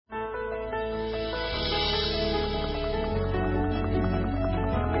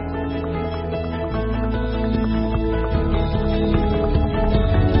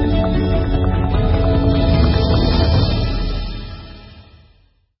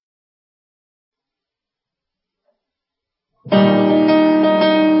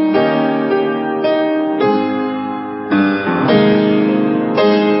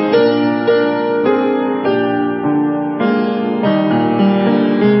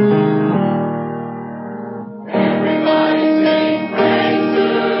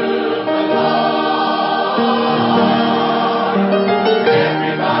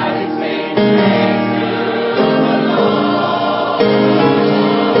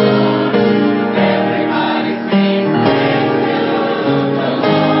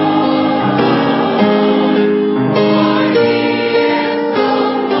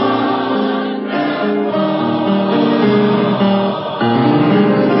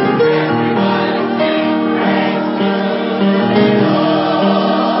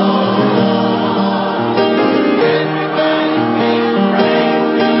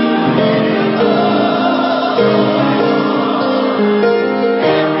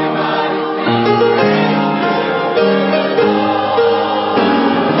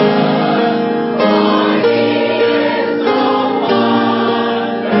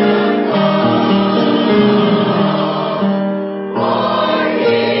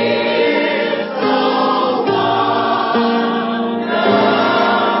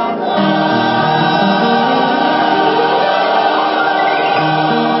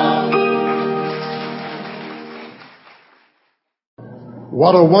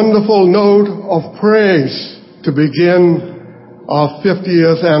What a wonderful note of praise to begin our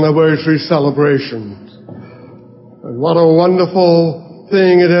 50th anniversary celebrations. And what a wonderful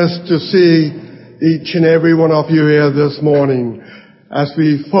thing it is to see each and every one of you here this morning as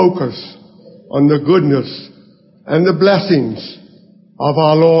we focus on the goodness and the blessings of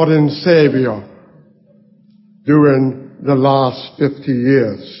our Lord and Savior during the last 50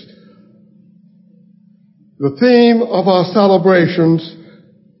 years. The theme of our celebrations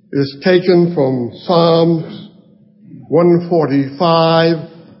is taken from Psalms 145,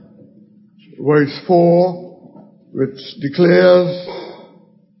 verse 4, which declares,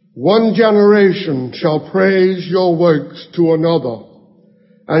 "One generation shall praise your works to another,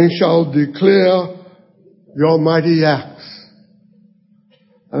 and shall declare your mighty acts."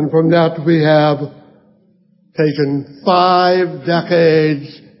 And from that we have taken 5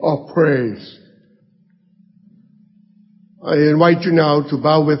 decades of praise. I invite you now to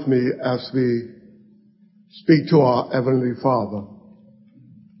bow with me as we speak to our Heavenly Father.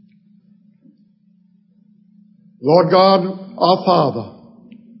 Lord God, our Father,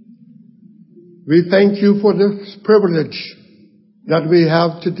 we thank you for this privilege that we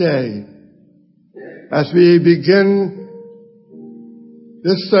have today as we begin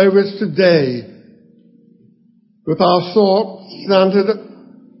this service today with our thoughts centered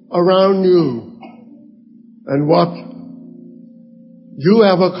around you and what you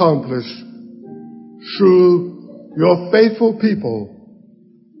have accomplished through your faithful people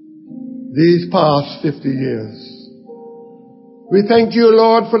these past 50 years. We thank you,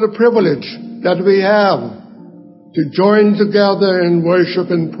 Lord, for the privilege that we have to join together in worship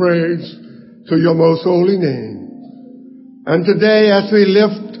and praise to your most holy name. And today, as we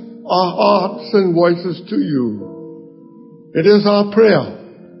lift our hearts and voices to you, it is our prayer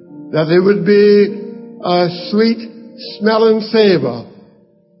that it would be a sweet smell and savor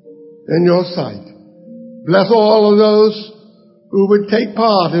in your sight. Bless all of those who would take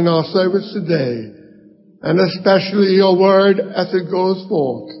part in our service today, and especially your word as it goes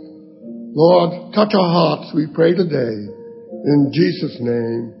forth. Lord, touch our hearts, we pray today. In Jesus'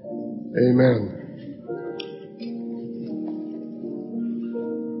 name, amen.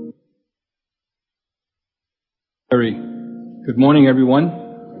 Good morning, everyone.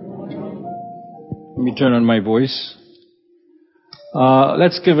 Let me turn on my voice.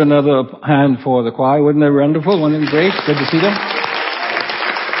 Let's give another hand for the choir. Wasn't that wonderful? Wasn't it great? Good to see them.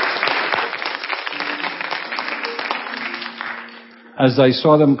 As I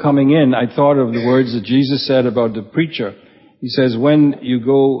saw them coming in, I thought of the words that Jesus said about the preacher. He says, when you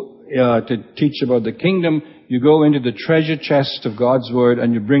go to teach about the kingdom, you go into the treasure chest of God's word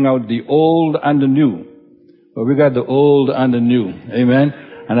and you bring out the old and the new. Well, we got the old and the new. Amen?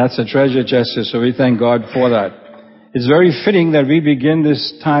 And that's a treasure chest, so we thank God for that. It's very fitting that we begin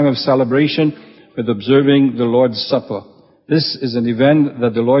this time of celebration with observing the Lord's Supper. This is an event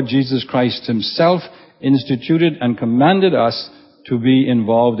that the Lord Jesus Christ himself instituted and commanded us to be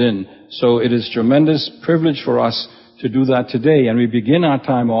involved in. So it is tremendous privilege for us to do that today. And we begin our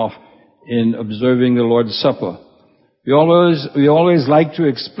time off in observing the Lord's Supper. We always like to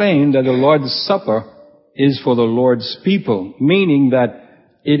explain that the Lord's Supper is for the Lord's people, meaning that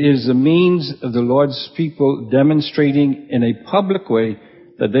it is the means of the Lord's people demonstrating in a public way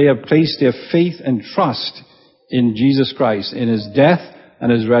that they have placed their faith and trust in Jesus Christ, in his death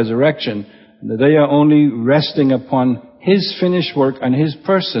and his resurrection, and that they are only resting upon his finished work and his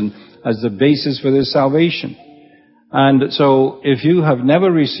person as the basis for their salvation. And so if you have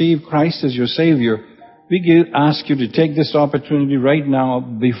never received Christ as your Savior, we ask you to take this opportunity right now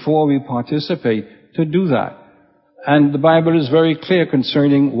before we participate to do that. And the Bible is very clear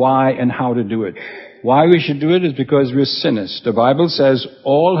concerning why and how to do it. Why we should do it is because we're sinners. The Bible says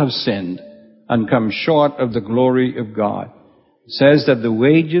all have sinned and come short of the glory of God. It says that the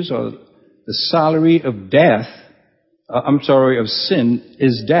wages or the salary of sin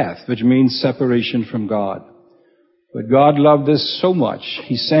is death, which means separation from God. But God loved us so much,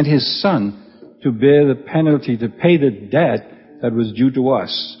 he sent his Son to bear the penalty, to pay the debt that was due to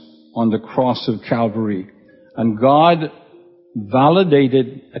us on the cross of Calvary. And God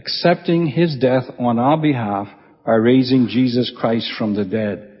validated accepting his death on our behalf by raising Jesus Christ from the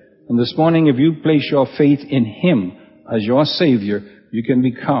dead. And this morning, if you place your faith in him as your Savior, you can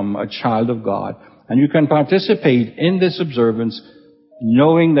become a child of God. And you can participate in this observance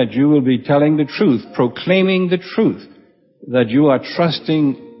knowing that you will be telling the truth, proclaiming the truth, that you are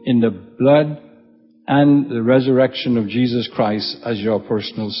trusting in the blood and the resurrection of Jesus Christ as your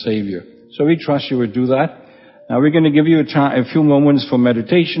personal Savior. So we trust you would do that. Now we're going to give you a few moments for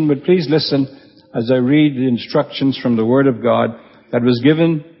meditation, but please listen as I read the instructions from the Word of God that was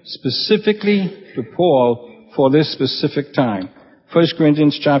given specifically to Paul for this specific time. 1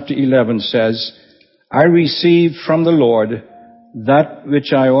 Corinthians chapter 11 says, I received from the Lord that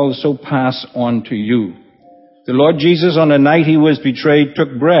which I also pass on to you. The Lord Jesus, on the night he was betrayed,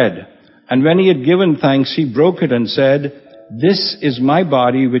 took bread, and when he had given thanks, he broke it and said, This is my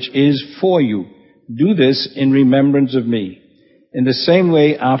body, which is for you. Do this in remembrance of me. In the same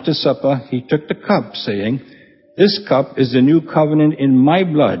way, after supper, he took the cup, saying, This cup is the new covenant in my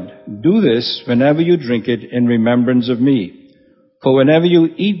blood. Do this whenever you drink it in remembrance of me. For whenever you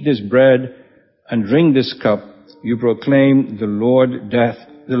eat this bread and drink this cup, you proclaim the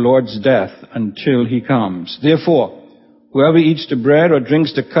Lord's death until he comes. Therefore, whoever eats the bread or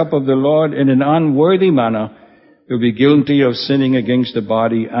drinks the cup of the Lord in an unworthy manner will be guilty of sinning against the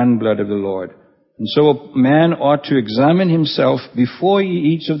body and blood of the Lord. And so a man ought to examine himself before he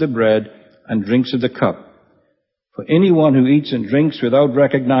eats of the bread and drinks of the cup. For anyone who eats and drinks without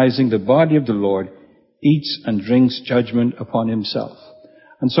recognizing the body of the Lord eats and drinks judgment upon himself.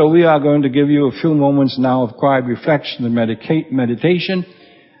 And so we are going to give you a few moments now of quiet reflection and meditation,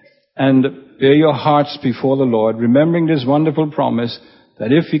 and bear your hearts before the Lord, remembering this wonderful promise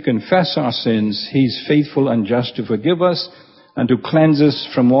that if we confess our sins, he's faithful and just to forgive us and to cleanse us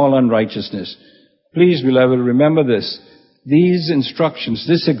from all unrighteousness. Please, beloved, remember this. These instructions,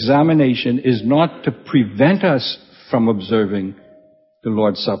 this examination is not to prevent us from observing the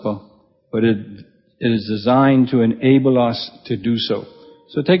Lord's Supper, but it is designed to enable us to do so.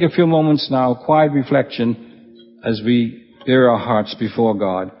 So take a few moments now, quiet reflection, as we bear our hearts before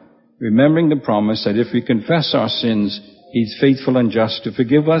God, remembering the promise that if we confess our sins, he's faithful and just to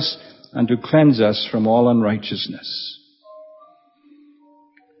forgive us and to cleanse us from all unrighteousness.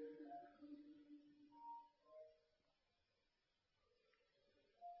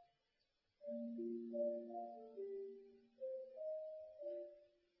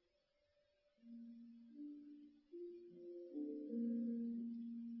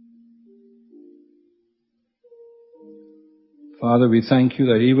 Father, we thank you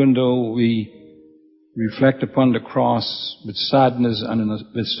that even though we reflect upon the cross with sadness and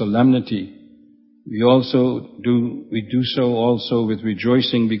with solemnity, we do so also with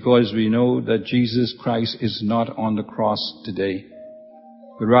rejoicing, because we know that Jesus Christ is not on the cross today,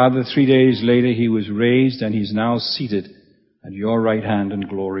 but rather 3 days later he was raised and he's now seated at your right hand in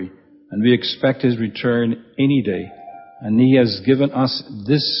glory. And we expect his return any day. And he has given us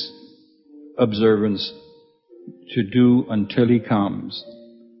this observance to do until he comes.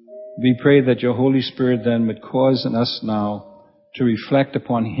 We pray that your Holy Spirit then would cause in us now to reflect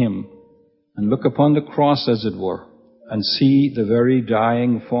upon him and look upon the cross, as it were, and see the very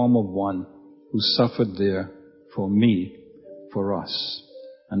dying form of one who suffered there for me, for us.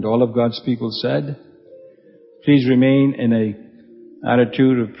 And all of God's people said, please remain in an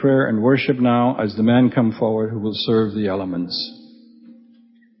attitude of prayer and worship now as the men come forward who will serve the elements.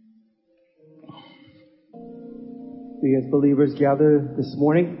 We as believers gather this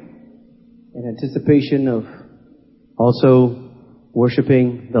morning in anticipation of also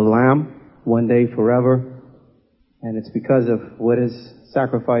worshiping the Lamb one day forever. And it's because of what his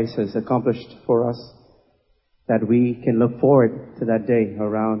sacrifice has accomplished for us that we can look forward to that day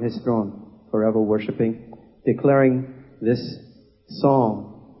around his throne, forever worshiping, declaring this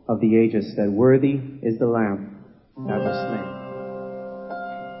song of the ages, that worthy is the Lamb that was slain.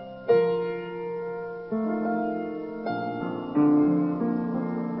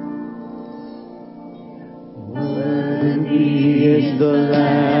 Worthy is the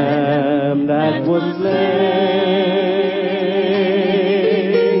Lamb that was slain.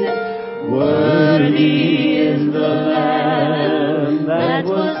 Worthy is the Lamb that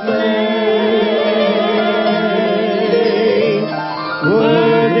was slain.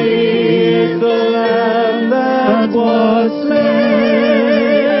 Worthy is the Lamb that was slain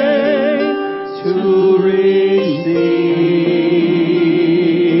to receive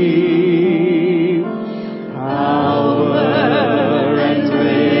power and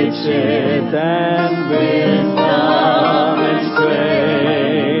riches and wisdom and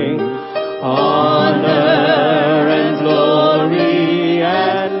strength, honor and glory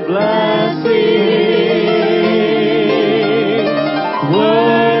and blessing.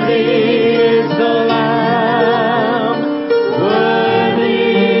 Worthy is the Lamb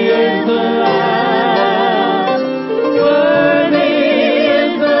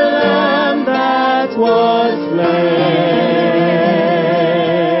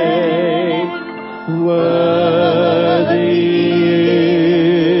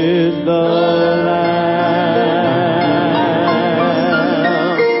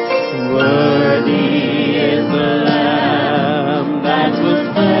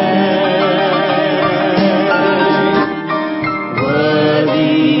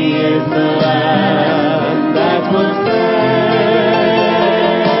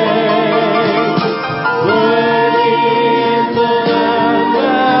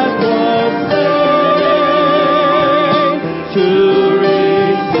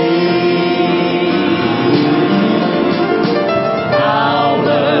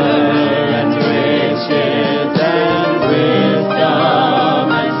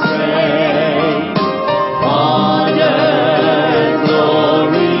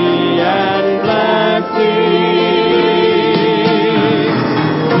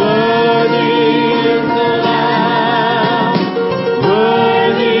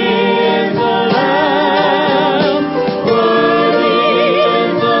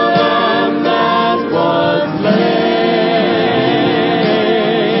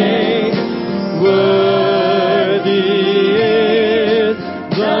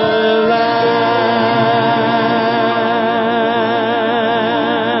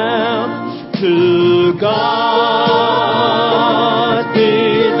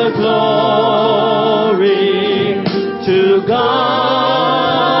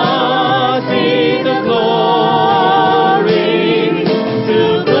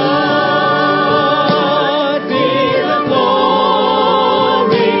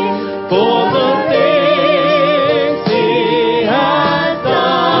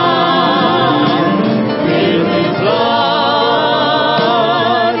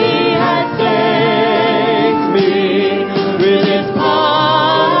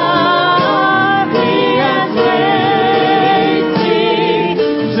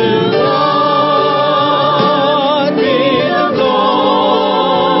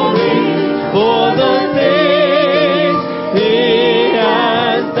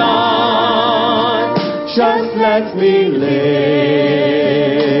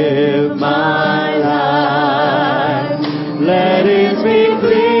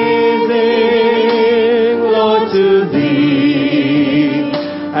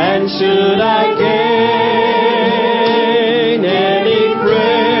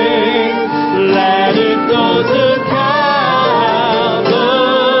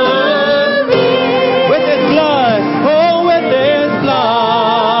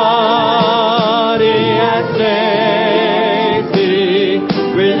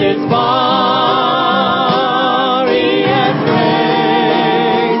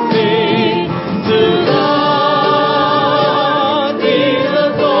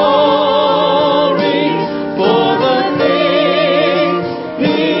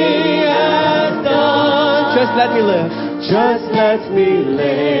Just let me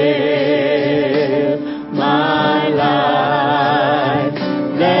live my life.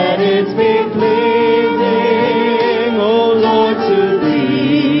 Let it be pleasing, O Lord, to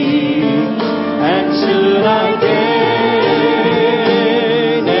Thee. And should I gain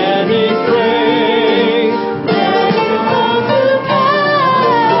any praise, let it go to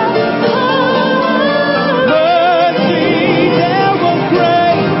Calvary. Mercy, there was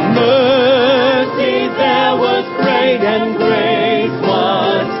great. Mercy, there was great. And grace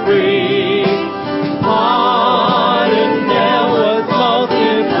was free. Pardon there was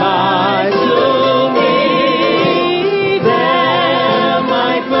multiplied to me. There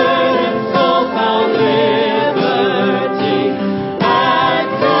my burdened soul found liberty at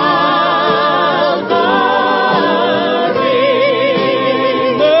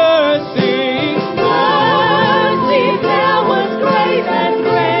Calvary. Mercy, mercy, there was great and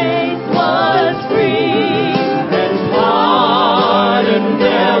grace was free. And pardon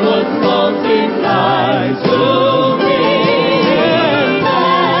there was multiplied to me. There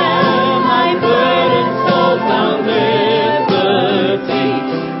my burdened soul found liberty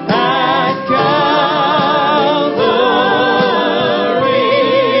at Calvary.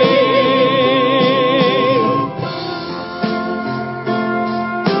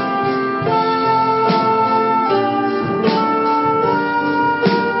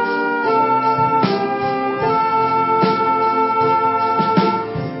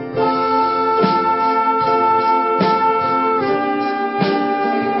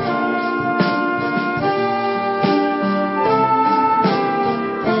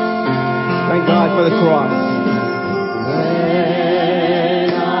 Thank God for the cross.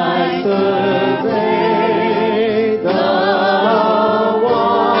 When I survey the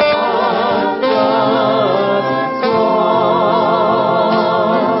wondrous cross,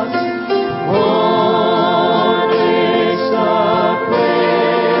 on which the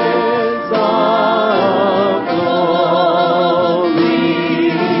Prince of Glory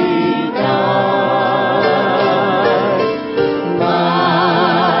died,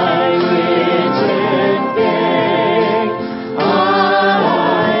 my rich gain I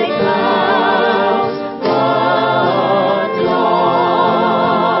count but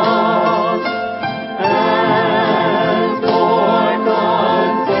loss, and for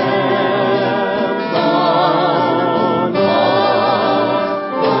contempt on my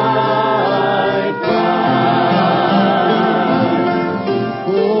pride.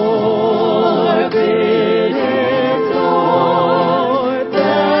 Forbid it, Lord,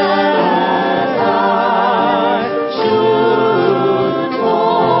 that I should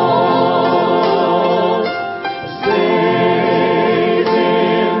fall, save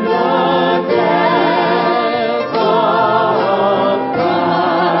in the death of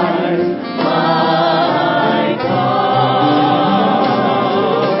Christ my God.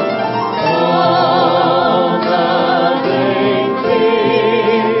 All the vain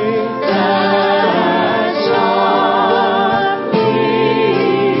things that shall be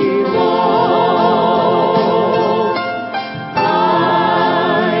lost, I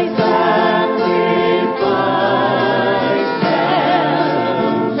sacrifice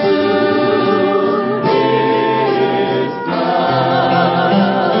them to His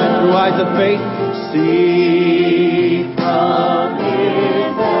blood. Through eyes of faith, See from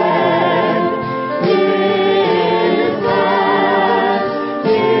His hand, His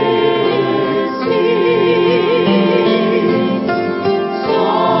peace,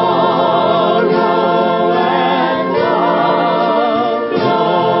 sorrow and love,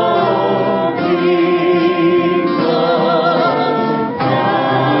 glory, blood,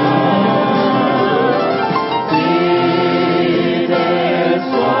 see there's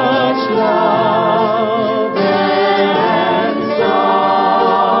such love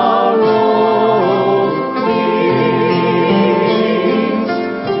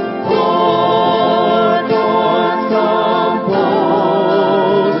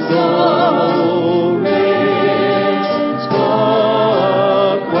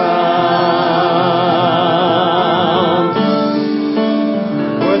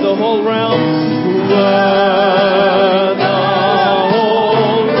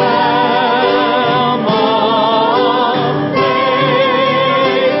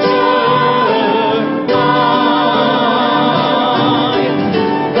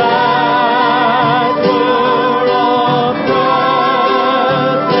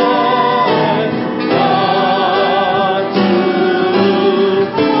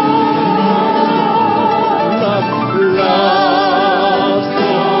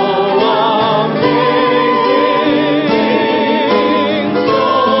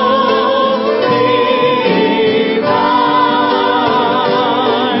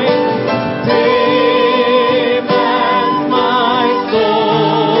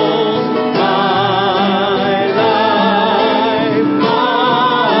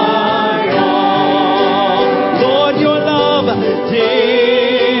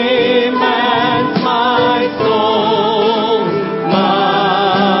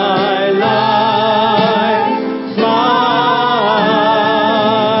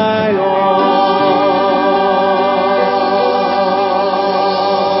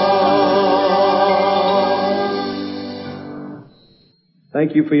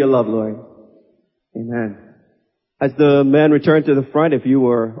thank you for your love, Lord. Amen. As the men return to the front, if you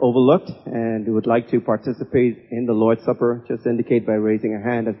were overlooked and would like to participate in the Lord's Supper, just indicate by raising a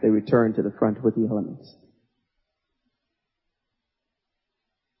hand as they return to the front with the elements.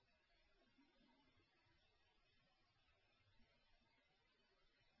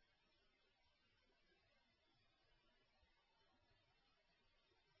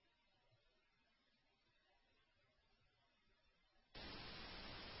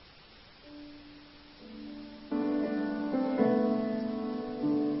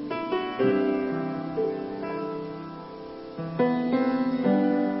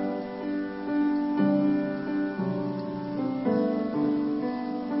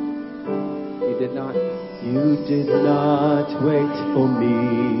 You did not wait for me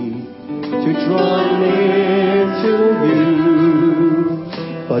to draw near to you,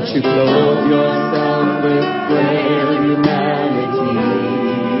 but you clothed yourself with frail humanity.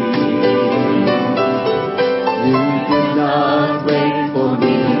 You did not wait for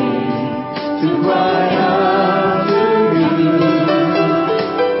me to cry out to you,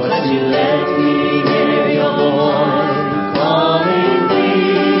 but you let me hear your voice calling me.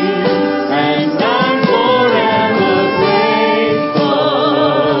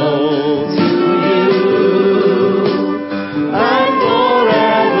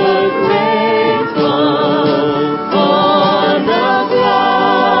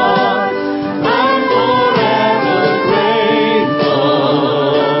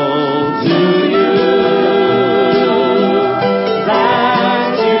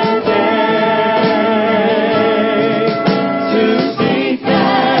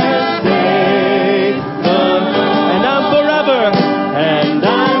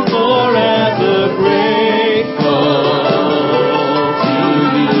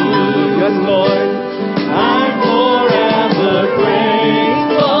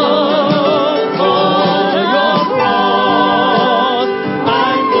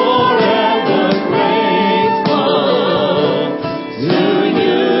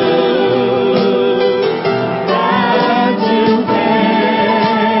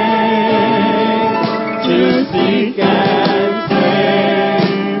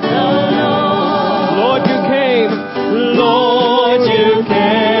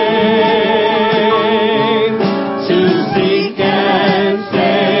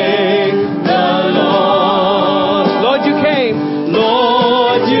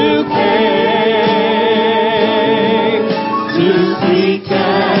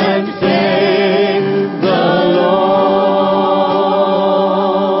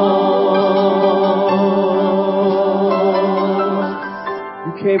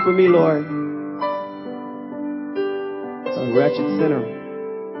 For me, Lord, a wretched sinner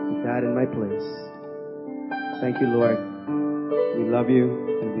who died in my place. Thank you, Lord. We love you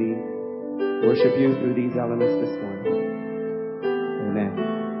and we worship you through these elements this morning.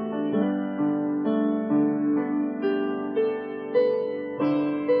 Amen.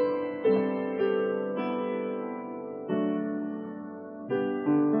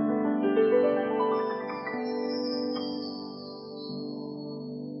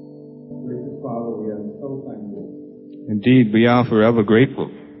 Indeed, we are forever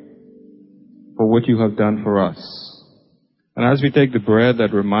grateful for what you have done for us. And as we take the bread,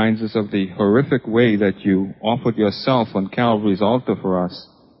 that reminds us of the horrific way that you offered yourself on Calvary's altar for us,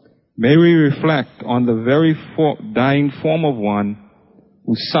 may we reflect on the very dying form of one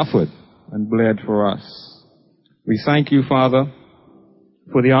who suffered and bled for us. We thank you, Father,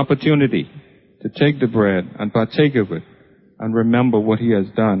 for the opportunity to take the bread and partake of it and remember what he has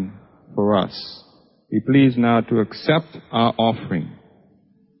done for us. Be pleased now to accept our offering.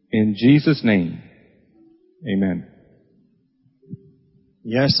 In Jesus' name, amen.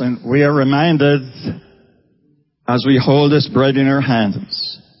 Yes, and we are reminded as we hold this bread in our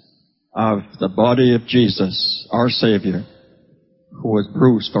hands of the body of Jesus, our Savior, who was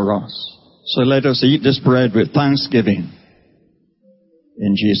bruised for us. So let us eat this bread with thanksgiving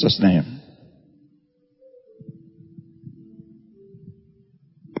in Jesus' name.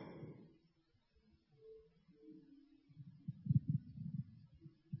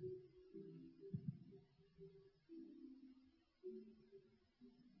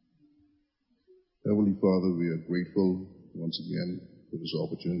 Heavenly Father, we are grateful once again for this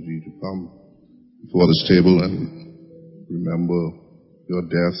opportunity to come before this table and remember your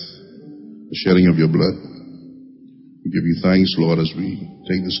death, the shedding of your blood. We give you thanks, Lord, as we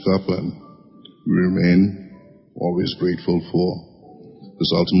take this cup, and we remain always grateful for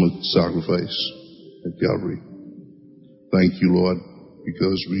this ultimate sacrifice at Calvary. Thank you, Lord,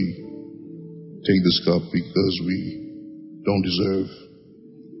 because we take this cup because we don't deserve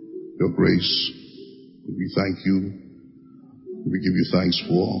your grace. We thank you. We give you thanks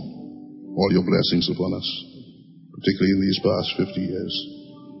for all your blessings upon us, particularly in these past 50 years.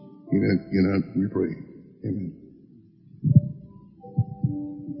 In it we pray. Amen.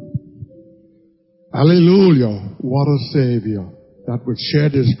 Hallelujah. What a Savior that would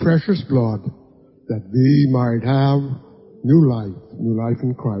shed his precious blood that we might have new life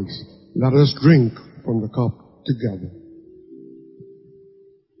in Christ. Let us drink from the cup together.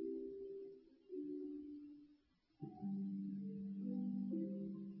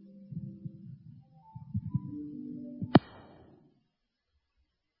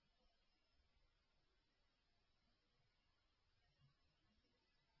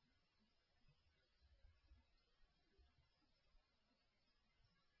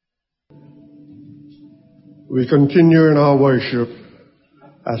 We continue in our worship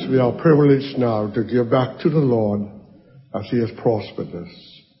as we are privileged now to give back to the Lord as he has prospered us.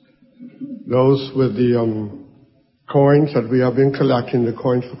 Those with the coins that we have been collecting, the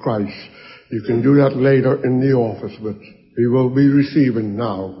coins for Christ, you can do that later in the office, but we will be receiving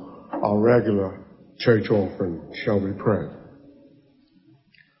now our regular church offering. Shall we pray?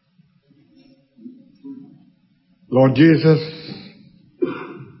 Lord Jesus,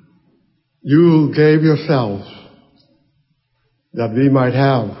 you gave yourself that we might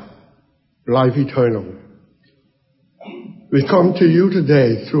have life eternal. We come to you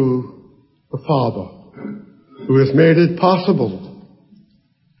today through the Father who has made it possible.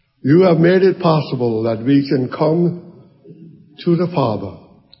 You have made it possible that we can come to the Father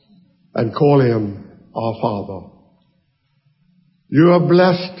and call him our Father. You have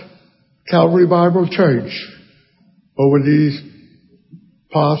blessed Calvary Bible Church over these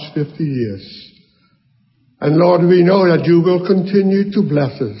past 50 years. And Lord, we know that you will continue to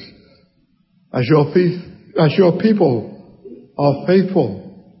bless us as your people are faithful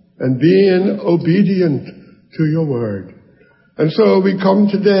and being obedient to your word. And so we come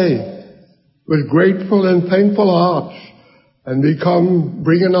today with grateful and thankful hearts, and we come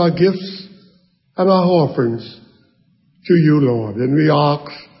bringing our gifts and our offerings to you, Lord. And we ask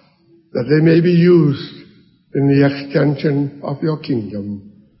that they may be used in the extension of your kingdom.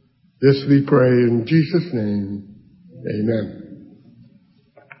 This we pray in Jesus' name. Amen.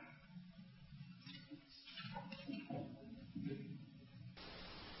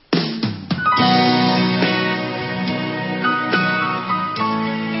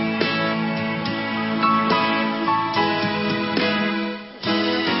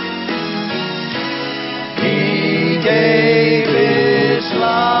 He gave his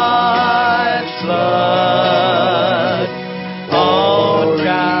life's blood on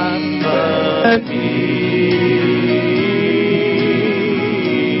Calvary.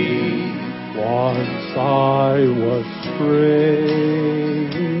 Once I was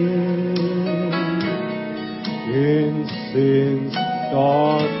straying in sin's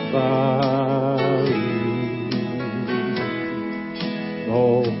dark valley, no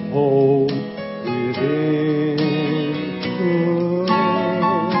hope within could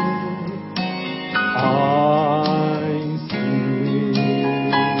I see.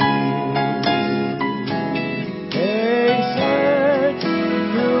 They searched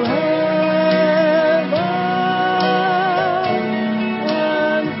through heaven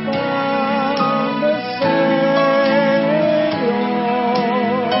and found the Savior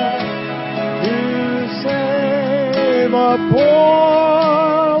to save a poor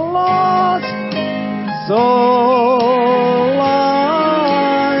lost soul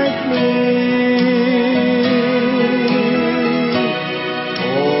like me.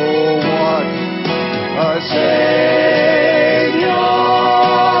 Oh, what a Savior!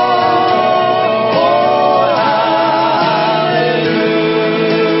 Oh, hallelujah!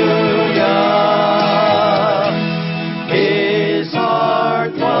 His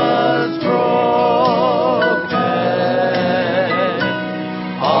heart was broken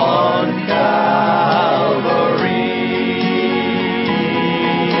on Calvary.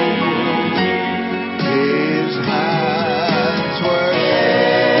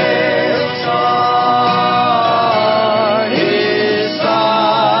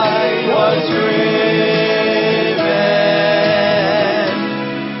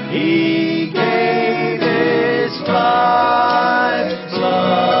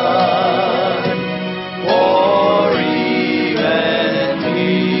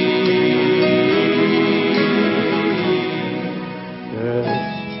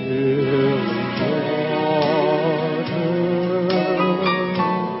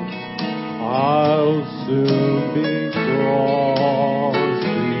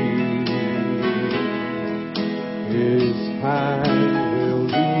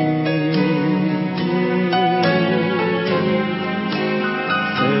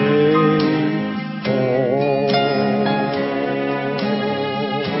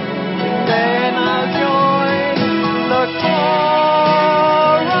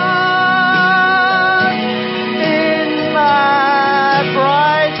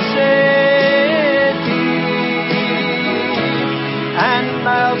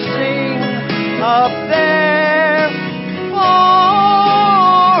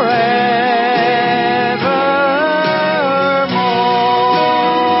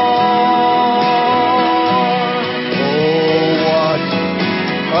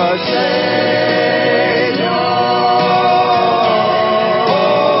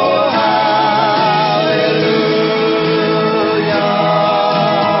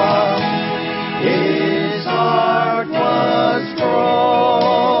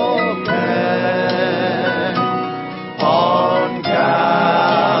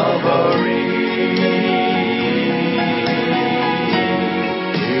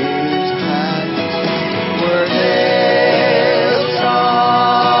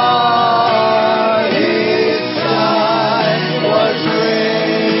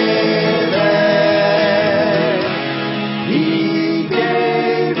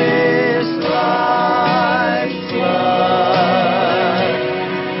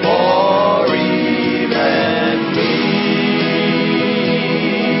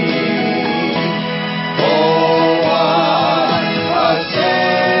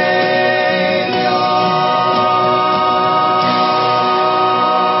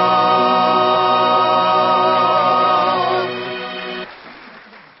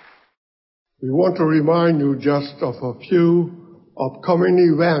 want to remind you just of a few upcoming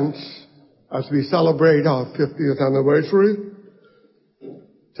events as we celebrate our 50th anniversary.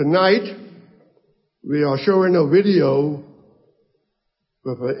 Tonight, we are showing a video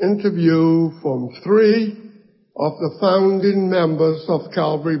with an interview from 3 of the founding members of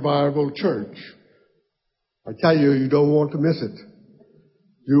Calvary Bible Church. I tell you, you don't want to miss it.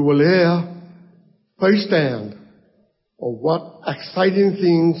 You will hear firsthand of what exciting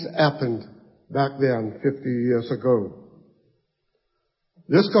things happened back then 50 years ago.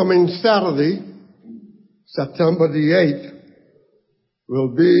 This coming Saturday, September the 8th, will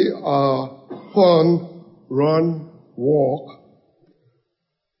be a fun run walk,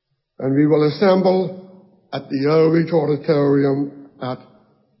 and we will assemble at the Elridge Auditorium at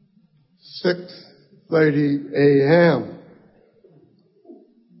 6:30 a.m.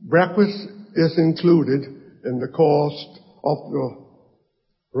 Breakfast is included in the cost of the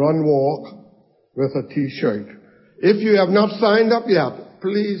run walk with a T-shirt. If you have not signed up yet,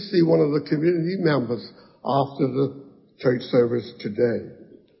 please see one of the community members after the church service today.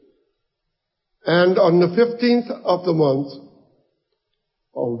 And on the 15th of the month,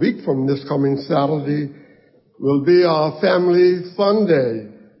 a week from this coming Saturday, will be our family fun day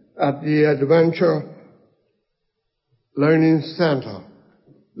at the Adventure Learning Center.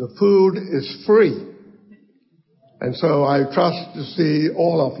 The food is free, and so I trust to see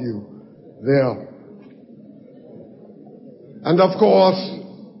all of you there. And of course,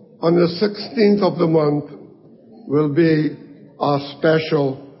 on the 16th of the month will be our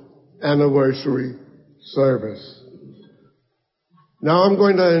special anniversary service. Now I'm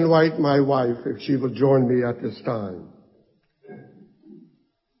going to invite my wife, if she will join me at this time.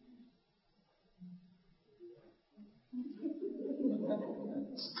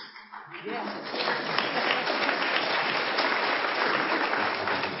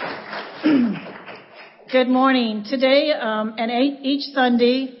 Good morning. Today and each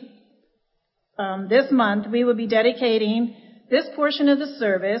Sunday this month, we will be dedicating this portion of the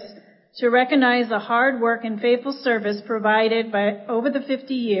service to recognize the hard work and faithful service provided by over the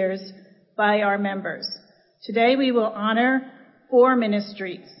 50 years by our members. Today we will honor 4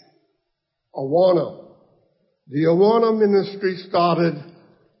 ministries. Awana. The Awana ministry started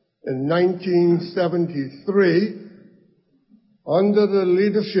in 1973 under the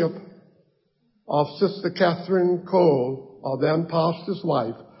leadership of Sister Catherine Cole, our then pastor's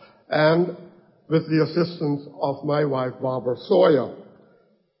wife, and with the assistance of my wife, Barbara Sawyer.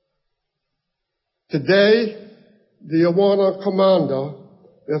 Today, the Awana commander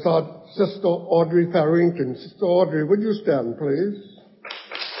is our Sister Audrey Farrington. Sister Audrey, would you stand, please?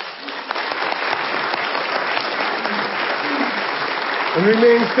 And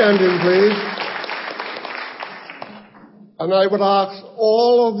remain standing, please. And I would ask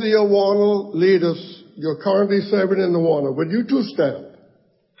all of the Awana leaders, you're currently serving in Awana, would you too stand?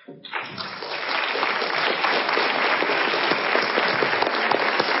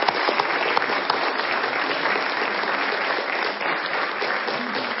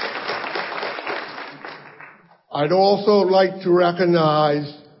 I'd also like to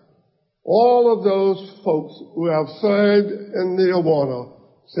recognize all of those folks who have served in the Awana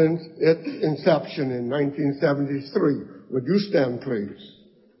since its inception in 1973. Would you stand, please?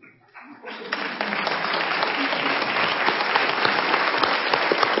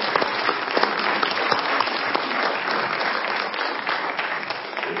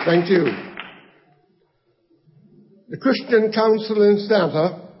 Thank you. The Christian Counseling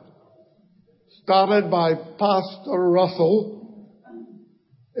Center, started by Pastor Russell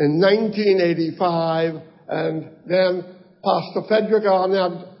in 1985, and then Pastor Frederick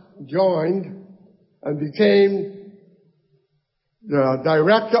Arnett joined and became the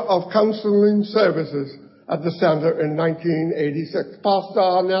Director of Counseling Services at the center in 1986. Pastor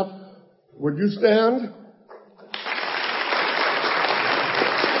Arnett, would you stand?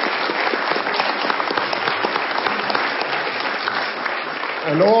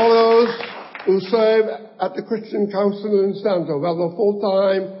 And all those who serve at the Christian Counseling Center, whether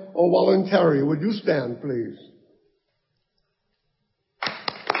full-time or voluntary, would you stand, please?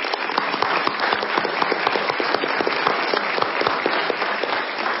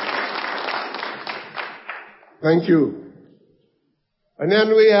 Thank you. And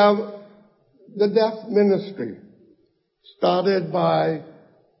then we have the deaf ministry, started by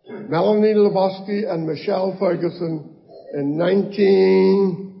Melanie Lebowski and Michelle Ferguson in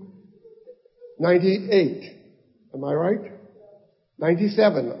 1998. Am I right?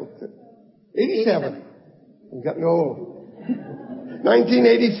 97. 87. I'm getting old.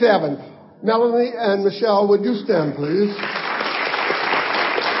 1987. Melanie and Michelle, would you stand, please?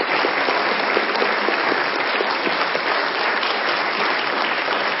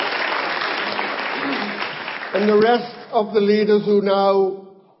 And the rest of the leaders who now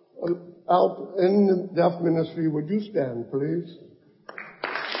are out in the deaf ministry, would you stand, please?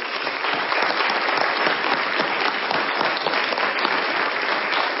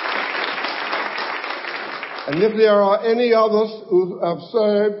 And if there are any others who have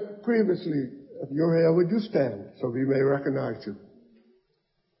served previously, if you're here, would you stand so we may recognize you?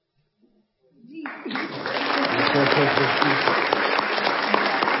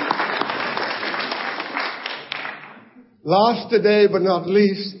 Last today, but not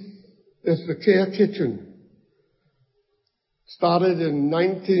least, is the Care Kitchen. Started in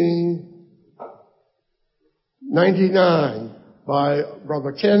 1999 by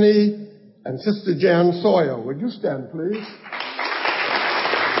Brother Kenny and Sister Jan Sawyer. Would you stand, please?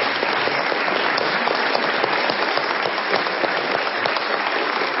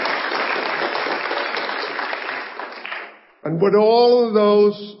 And would all of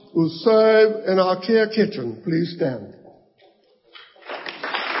those who serve in our Care Kitchen please stand?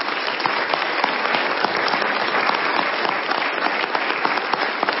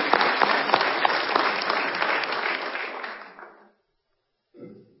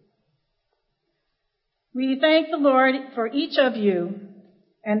 We thank the Lord for each of you,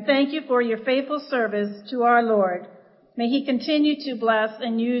 and thank you for your faithful service to our Lord. May He continue to bless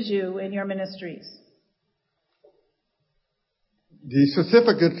and use you in your ministries. The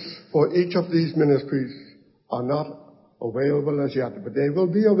certificates for each of these ministries are not available as yet, but they will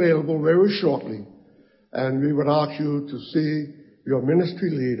be available very shortly. And we would ask you to see your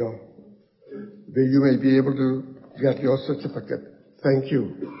ministry leader, where you may be able to get your certificate. Thank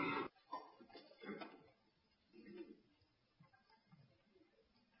you.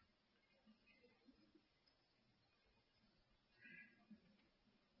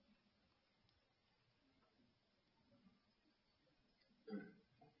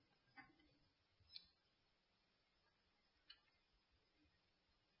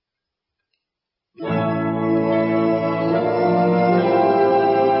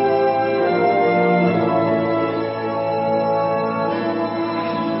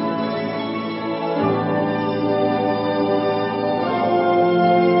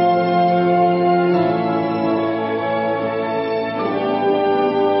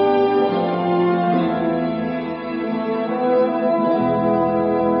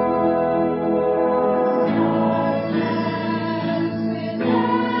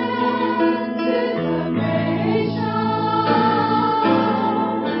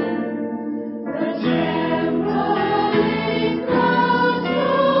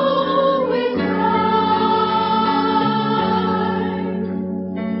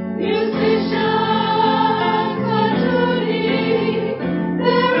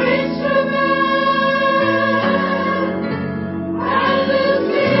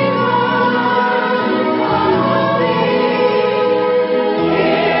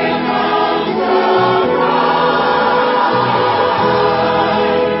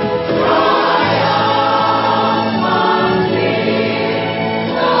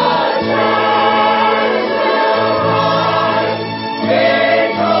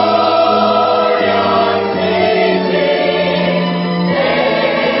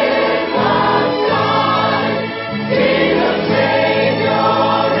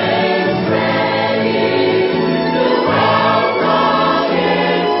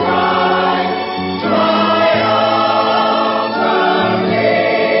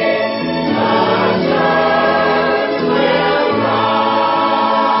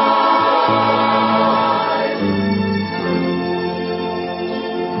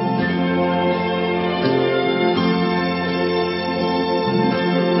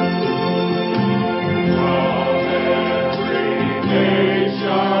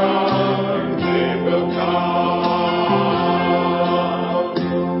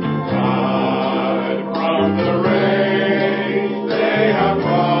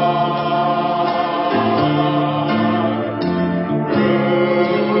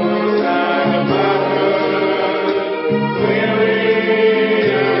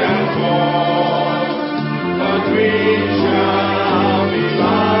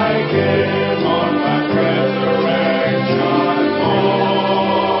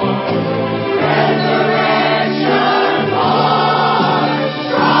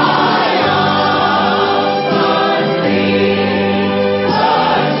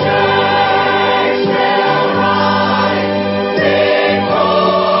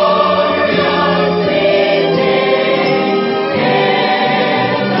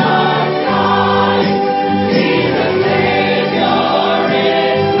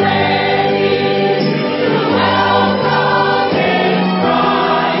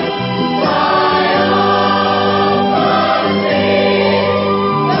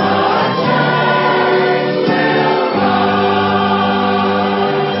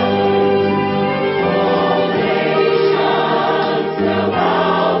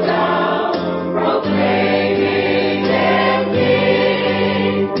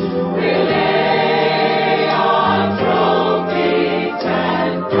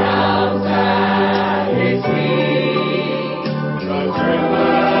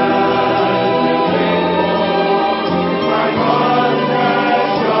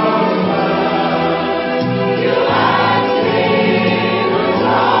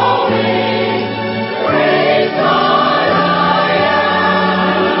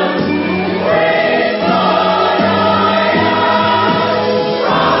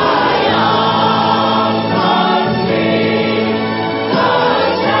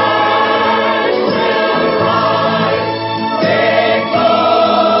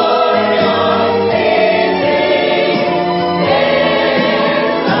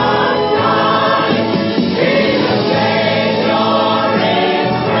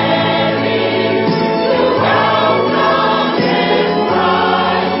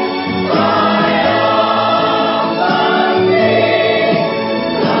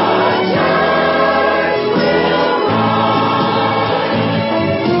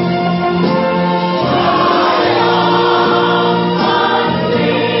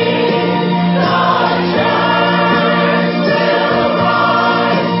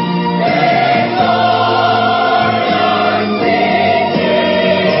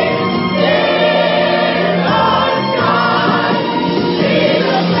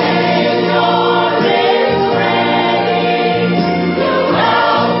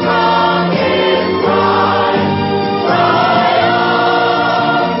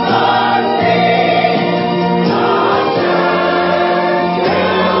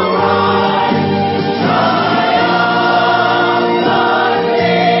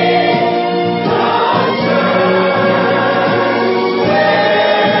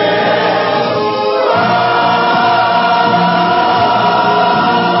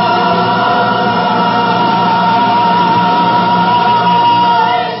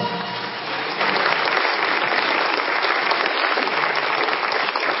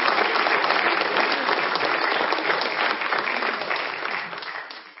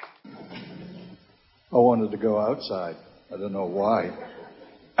 I wanted to go outside. I don't know why.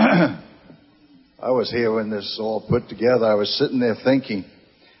 I was here when this all put together. I was sitting there thinking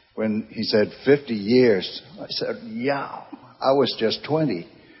when he said 50 years. I said, yeah, I was just 20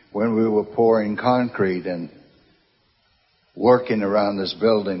 when we were pouring concrete and working around this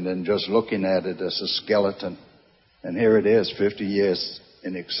building and just looking at it as a skeleton. And here it is, 50 years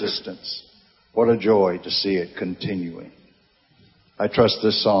in existence. What a joy to see it continuing. I trust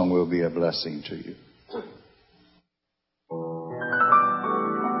this song will be a blessing to you.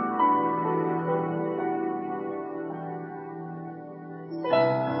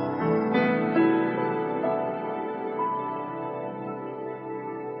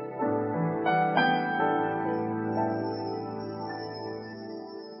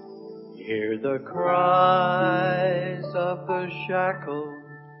 Hear the cries of the shackled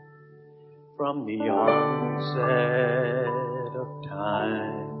from the onset of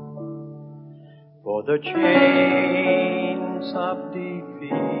time. For the chains of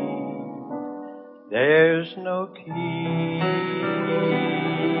defeat, there's no key.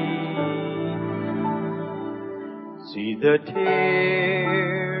 See the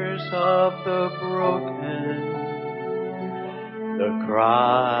tears of the broken, the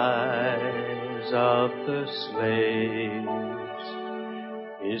cries of the slaves.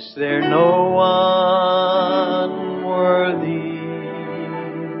 Is there no one worthy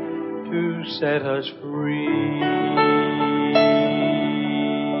to set us free?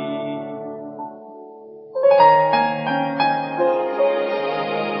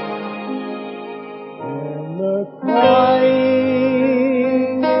 And the crying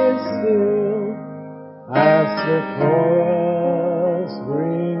is still as the chorus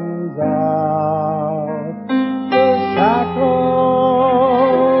rings out. The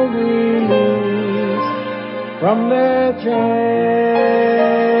shackled release from their chains,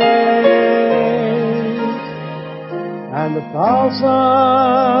 and the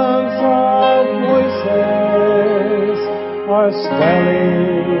thousands of voices are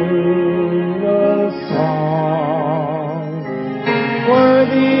swelling the song.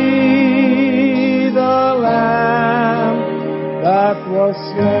 Worthy the Lamb that was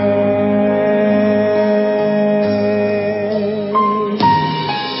slain.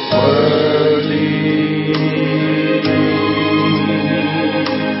 Worthy,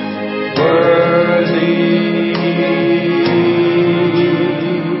 worthy,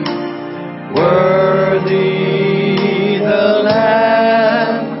 worthy the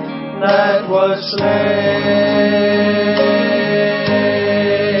Lamb that was slain.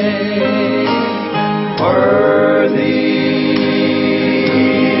 Worthy,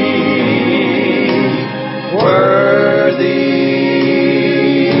 worthy,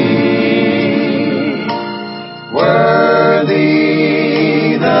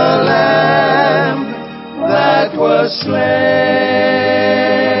 worthy the Lamb that was slain.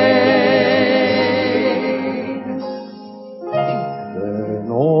 Then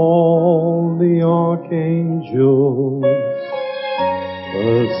all the archangels,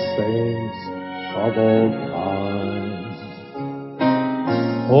 the saints of all time,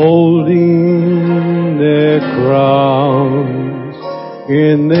 holding their crowns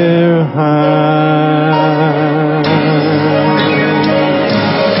in their hands,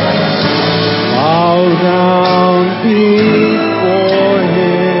 bow down before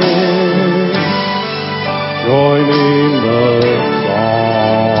Him, joining the song.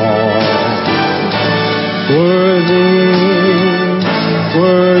 Worthy,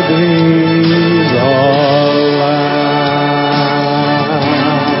 worthy the Lamb.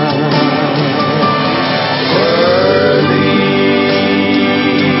 Worthy,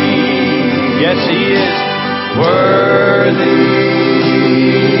 yes, He is worthy,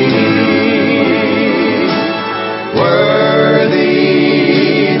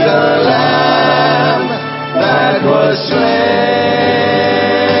 worthy the Lamb that was slain.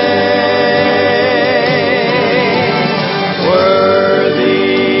 Worthy,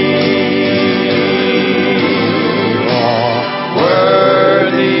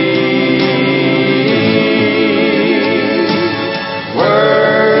 worthy,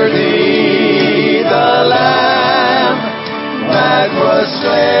 worthy the Lamb that was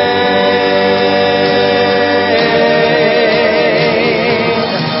slain.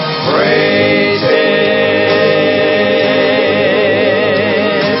 Praise Him,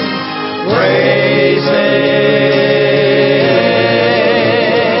 praise Him,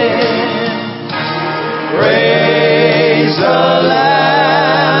 praise the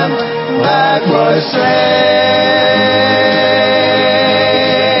Lamb that was slain.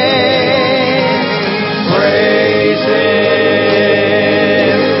 Praise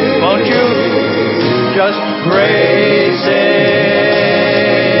Him. Won't you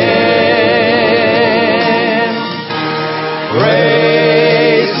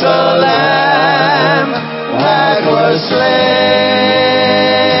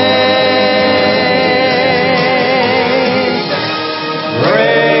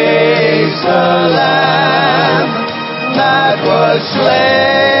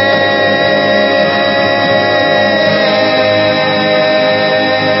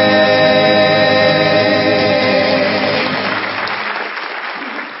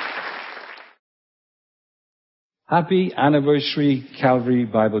Happy anniversary, Calvary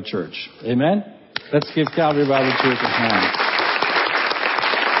Bible Church. Amen? Let's give Calvary Bible Church a hand.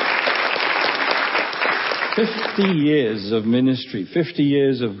 50 years of ministry, 50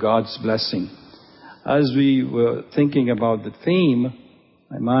 years of God's blessing. As we were thinking about the theme,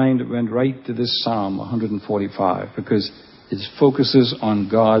 my mind went right to this Psalm 145 because it focuses on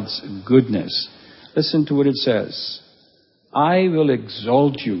God's goodness. Listen to what it says. I will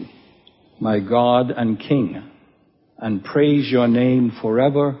exalt you, my God and King, and praise your name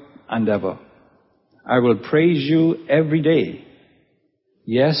forever and ever. I will praise you every day.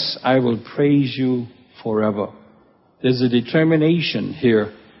 Yes, I will praise you forever. There's a determination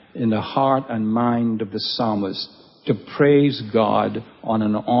here in the heart and mind of the psalmist to praise God on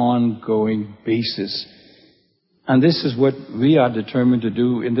an ongoing basis. And this is what we are determined to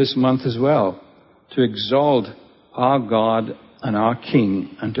do in this month as well, to exalt our God and our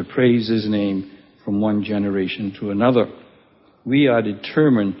King and to praise His name from one generation to another. We are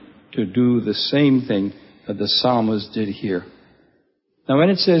determined to do the same thing that the psalmist did here. Now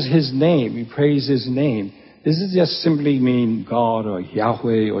when it says His name, we praise His name, this doesn't just simply mean God or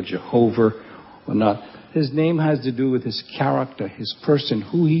Yahweh or Jehovah or not. His name has to do with His character, His person,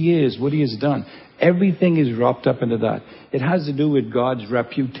 who He is, what He has done. Everything is wrapped up into that. It has to do with God's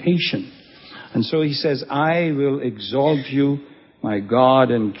reputation. And so He says, I will exalt you, my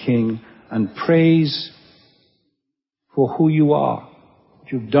God and King, and praise for who you are,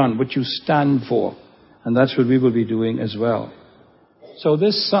 what you've done, what you stand for. And that's what we will be doing as well. So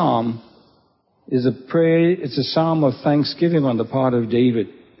this psalm is a prayer, it's a psalm of thanksgiving on the part of David.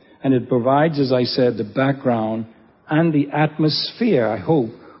 And it provides, as I said, the background and the atmosphere, I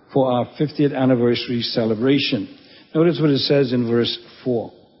hope, for our 50th anniversary celebration. Notice what it says in verse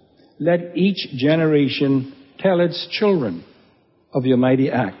 4. Let each generation tell its children of your mighty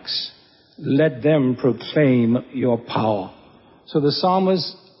acts. Let them proclaim your power. So the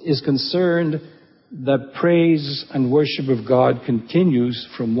psalmist is concerned that praise and worship of God continues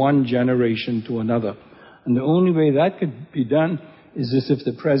from one generation to another. And the only way that could be done is as if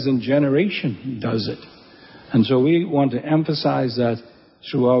the present generation does it. And so we want to emphasize that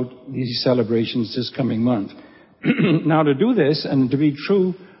throughout these celebrations this coming month. Now to do this and to be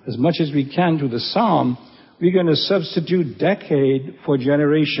true as much as we can to the psalm, we're going to substitute decade for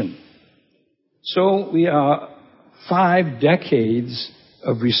generation. So we are 5 decades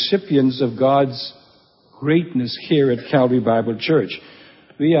of recipients of God's greatness here at Calvary Bible Church.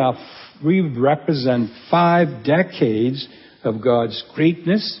 We represent 5 decades of God's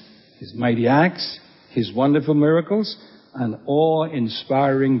greatness, His mighty acts, His wonderful miracles, and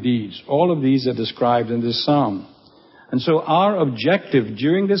awe-inspiring deeds. All of these are described in this psalm. And so our objective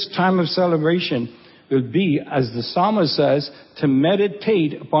during this time of celebration will be, as the psalmist says, to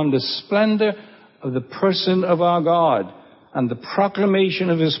meditate upon the splendor of the person of our God and the proclamation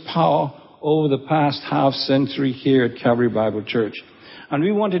of His power over the past half century here at Calvary Bible Church. And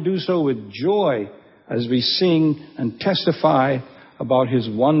we want to do so with joy as we sing and testify about His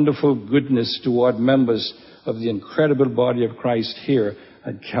wonderful goodness toward members of the incredible body of Christ here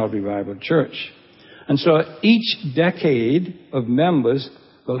at Calvary Bible Church. And so each decade of members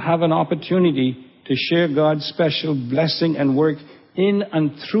will have an opportunity to share God's special blessing and work in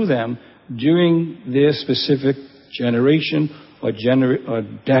and through them during their specific generation or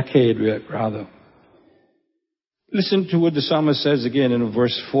decade, rather. Listen to what the psalmist says again in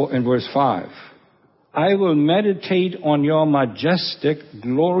verse 5. I will meditate on your majestic,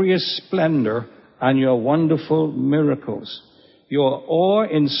 glorious splendor and your wonderful miracles. Your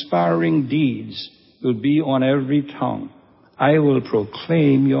awe-inspiring deeds will be on every tongue. I will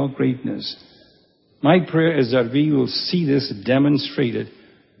proclaim your greatness. My prayer is that we will see this demonstrated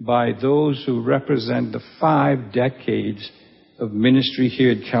by those who represent the 5 decades of ministry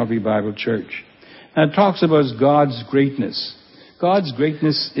here at Calvary Bible Church. And it talks about God's greatness. God's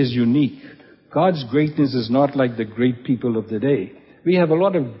greatness is unique. God's greatness is not like the great people of the day. We have a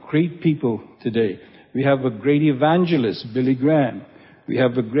lot of great people today. We have a great evangelist, Billy Graham. We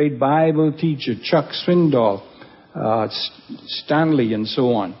have a great Bible teacher, Chuck Swindoll, Stanley, and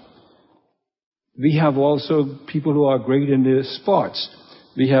so on. We have also people who are great in the sports.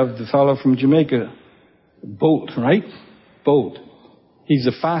 We have the fellow from Jamaica, Bolt, right? Bolt. He's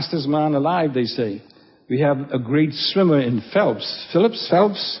the fastest man alive, they say. We have a great swimmer in Phelps.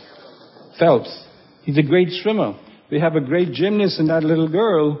 Phelps. He's a great swimmer. We have a great gymnast in that little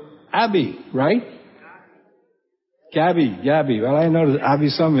girl, Abby, right? Gabby. Well, I know there's Abby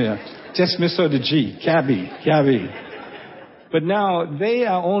somewhere. Just misheard the G. Gabby. But now, they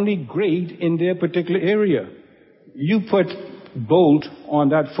are only great in their particular area. You put Bolt on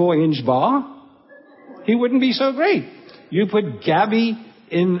that 4-inch bar, he wouldn't be so great. You put Gabby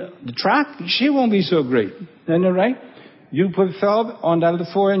in the track, she won't be so great. Isn't that right? You put Phelps on that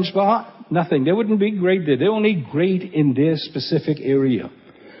 4-inch bar, nothing. They wouldn't be great there. They're only great in their specific area.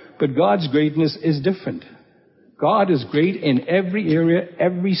 But God's greatness is different. God is great in every area,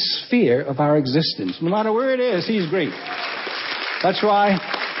 every sphere of our existence. No matter where it is, He's great. That's why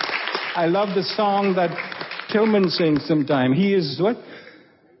I love the song that Tillman sings sometime. He is what?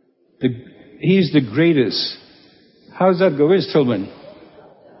 He's the greatest. How's that go? Where's Tillman?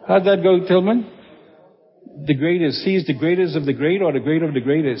 How'd that go, Tillman? The greatest. He is the greatest of the great, or the great of the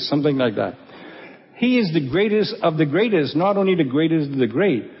greatest, something like that. He is the greatest of the greatest, not only the greatest of the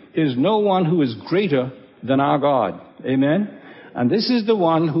great. There's no one who is greater than our God. Amen? And this is the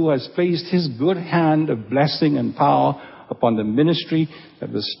one who has placed His good hand of blessing and power upon the ministry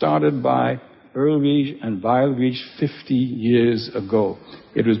that was started by Earl Weech and Vile Weech 50 years ago.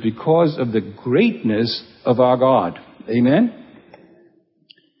 It was because of the greatness of our God. Amen?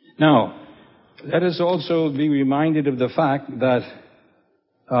 Now, let us also be reminded of the fact that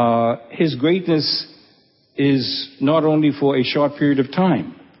His greatness is not only for a short period of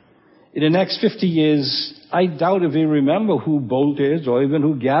time. In the next 50 years, I doubt if we remember who Bolt is or even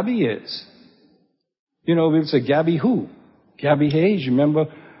who Gabby is. You know, we'll say, Gabby who? Gabby Hayes. You remember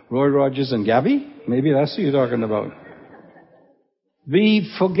Roy Rogers and Gabby? Maybe that's who you're talking about. We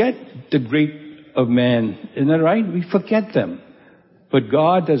forget the great of man. Isn't that right? We forget them. But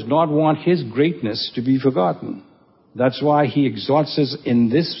God does not want His greatness to be forgotten. That's why He exhorts us in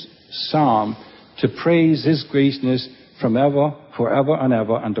this psalm to praise His greatness from ever, forever and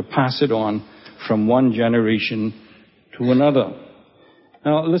ever, and to pass it on from one generation to another.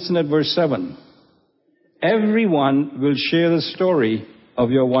 Now listen at verse 7. Everyone will share the story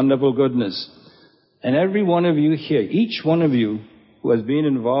of your wonderful goodness. And every one of you here, each one of you who has been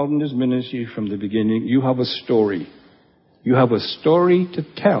involved in this ministry from the beginning, you have a story. You have a story to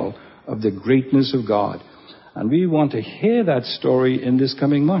tell of the greatness of God. And we want to hear that story in this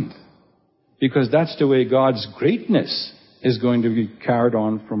coming month. Because that's the way God's greatness is going to be carried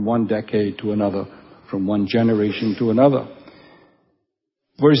on from one decade to another, from one generation to another.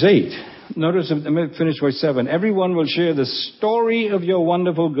 Verse 8. Notice, let me finish verse 7. Everyone will share the story of your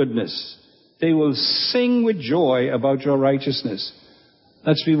wonderful goodness. They will sing with joy about your righteousness.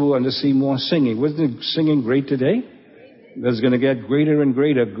 That's people who want to see more singing. Wasn't singing great today? It's going to get greater and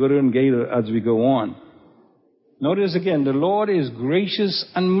greater, gooder and greater as we go on. Notice again, the Lord is gracious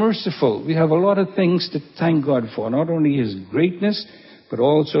and merciful. We have a lot of things to thank God for. Not only His greatness, but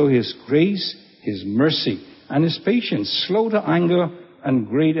also His grace, His mercy, and His patience. Slow to anger and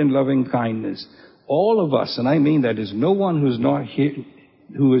great in loving kindness. All of us, and I mean that, there's no one who's not here,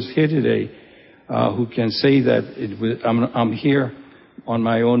 who is here today, who can say that I'm here on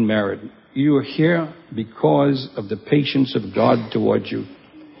my own merit. You are here because of the patience of God towards you.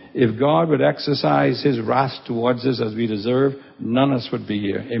 If God would exercise His wrath towards us as we deserve, none of us would be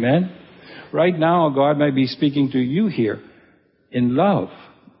here. Amen? Right now, God might be speaking to you here in love,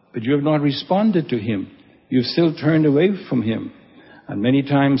 but you have not responded to Him. You've still turned away from Him. And many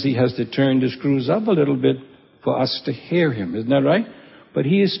times He has to turn the screws up a little bit for us to hear Him. Isn't that right? But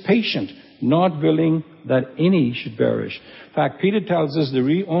He is patient, not willing that any should perish. In fact, Peter tells us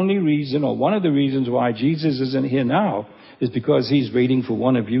the only reason, or one of the reasons why Jesus isn't here now, is because He's waiting for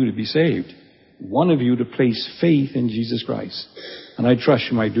one of you to be saved. One of you to place faith in Jesus Christ. And I trust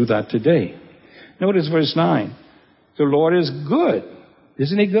you might do that today. Notice verse 9. The Lord is good.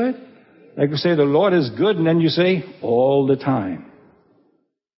 Isn't He good? Like we say, the Lord is good, and then you say, all the time.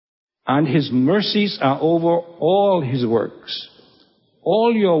 And His mercies are over all His works.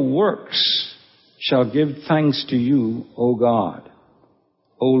 All your works shall give thanks to you, O God,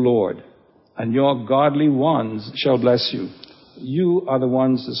 O Lord, and your godly ones shall bless you. You are the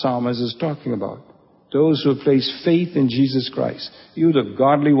ones the psalmist is talking about. Those who place faith in Jesus Christ. You, the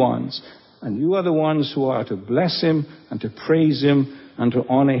godly ones. And you are the ones who are to bless Him and to praise Him and to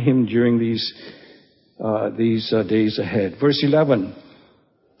honor Him during these days ahead. Verse 11.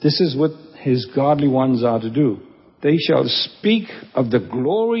 This is what His godly ones are to do. They shall speak of the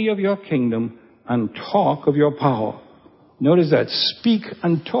glory of your kingdom and talk of your power. Notice that. Speak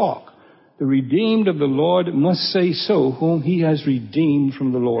and talk. The redeemed of the Lord must say so, whom He has redeemed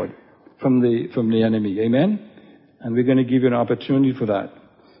from the Lord, from the enemy. Amen? And we're going to give you an opportunity for that.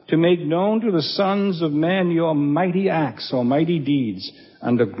 To make known to the sons of men your mighty acts or mighty deeds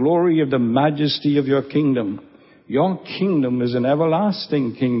and the glory of the majesty of your kingdom. Your kingdom is an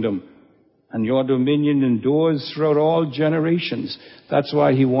everlasting kingdom, and your dominion endures throughout all generations. That's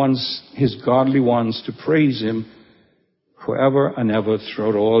why He wants His godly ones to praise Him forever and ever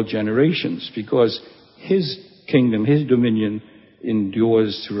throughout all generations, because His kingdom, His dominion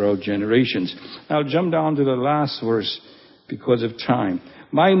endures throughout generations. I'll jump down to the last verse because of time.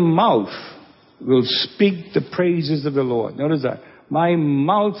 My mouth will speak the praises of the Lord. Notice that. My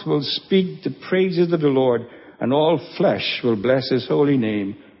mouth will speak the praises of the Lord, and all flesh will bless His holy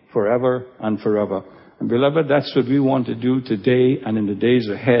name forever and forever. And beloved, that's what we want to do today and in the days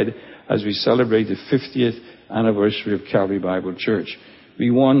ahead as we celebrate the 50th anniversary of Calvary Bible Church.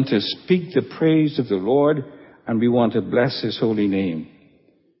 We want to speak the praise of the Lord, and we want to bless His holy name.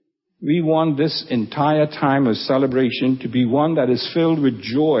 We want this entire time of celebration to be one that is filled with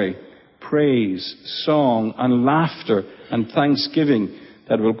joy, praise, song, and laughter and thanksgiving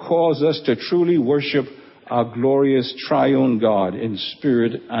that will cause us to truly worship our glorious triune God in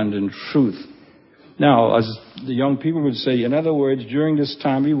spirit and in truth. Now, as the young people would say, in other words, during this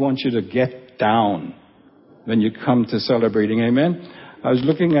time, we want you to get down when you come to celebrating. Amen? I was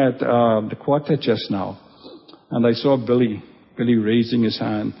looking at the quartet just now, and I saw Billy raising his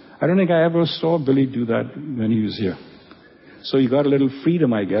hand. I don't think I ever saw Billy do that when he was here. So he got a little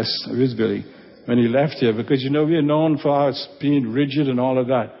freedom, I guess. Where's Billy? When he left here, because, we are known for us being rigid and all of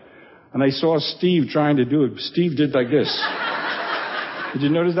that. And I saw Steve trying to do it. Steve did like this. Did you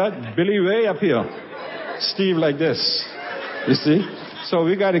notice that? Billy way up here. Steve like this. You see? So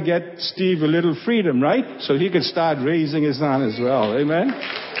we got to get Steve a little freedom, right? So he could start raising his hand as well. Amen?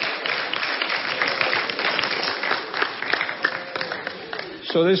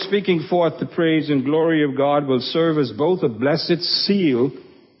 So this speaking forth the praise and glory of God will serve as both a blessed seal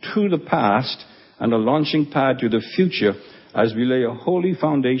to the past and a launching pad to the future as we lay a holy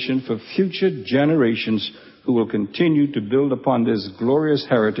foundation for future generations who will continue to build upon this glorious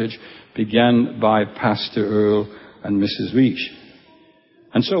heritage began by Pastor Earl and Mrs. Weech.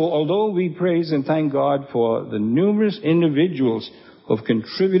 And so, although we praise and thank God for the numerous individuals who have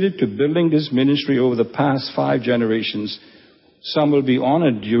contributed to building this ministry over the past 5 generations, some will be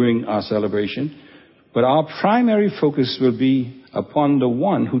honored during our celebration, but our primary focus will be upon the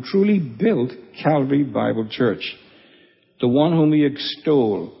one who truly built Calvary Bible Church, the one whom we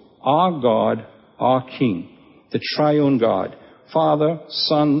extol, our God, our King, the triune God, Father,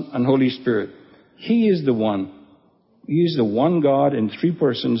 Son, and Holy Spirit. He is the one. He is the one God in 3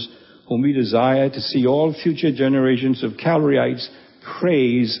 persons whom we desire to see all future generations of Calvaryites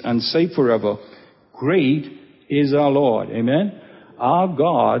praise and say forever, great is our Lord. Amen? Our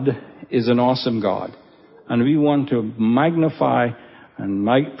God is an awesome God. And we want to magnify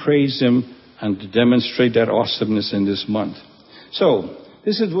and praise Him and to demonstrate that awesomeness in this month. So,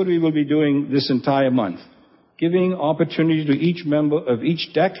 this is what we will be doing this entire month. Giving opportunity to each member of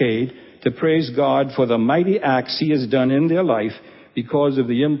each decade to praise God for the mighty acts He has done in their life because of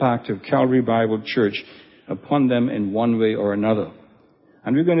the impact of Calvary Bible Church upon them in one way or another.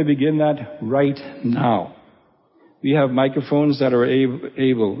 And we're going to begin that right now. We have microphones that are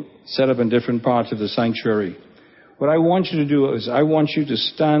able set up in different parts of the sanctuary. What I want you to do is I want you to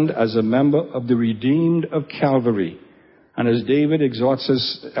stand as a member of the redeemed of Calvary. And as David exhorts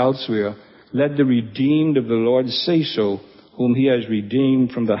us elsewhere, let the redeemed of the Lord say so, whom He has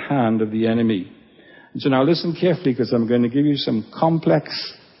redeemed from the hand of the enemy. And so now listen carefully, because I'm going to give you some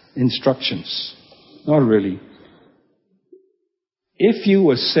complex instructions. Not really. If you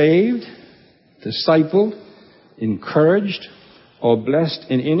were saved, discipled, encouraged, or blessed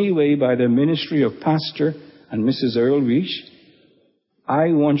in any way by the ministry of Pastor and Mrs. Earl Weech, I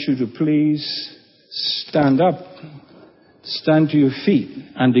want you to please stand up, stand to your feet,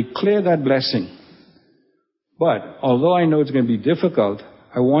 and declare that blessing. But although I know it's going to be difficult,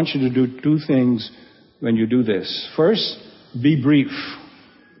 I want you to do 2 things when you do this. First, be brief.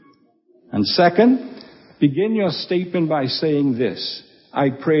 And second, begin your statement by saying this: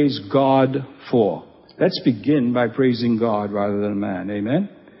 I praise God for. Let's begin by praising God rather than man. Amen?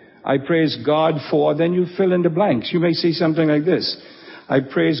 I praise God for, then you fill in the blanks. You may say something like this: I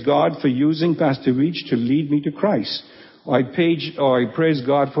praise God for using Pastor Weech to lead me to Christ. Or I praise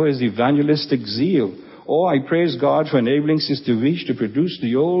God for his evangelistic zeal. Or I praise God for enabling Sister Weech to produce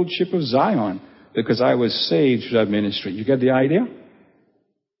the old ship of Zion because I was saved through that ministry. You get the idea?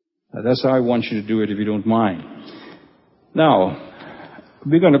 That's how I want you to do it, if you don't mind. Now,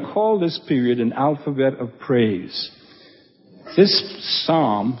 we're going to call this period an alphabet of praise. This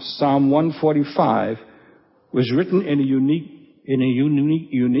Psalm 145, was written in a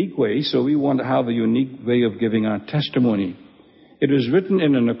unique way, so we want to have a unique way of giving our testimony. It was written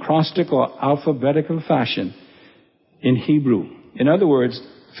in an acrostic or alphabetical fashion in Hebrew. In other words,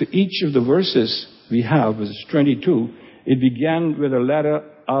 for each of the verses we have, which is 22, it began with a letter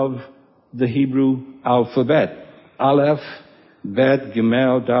of the Hebrew alphabet. Aleph, Bet,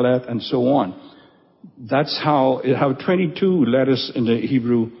 Gimel, Dalet, and so on. That's how it have 22 letters in the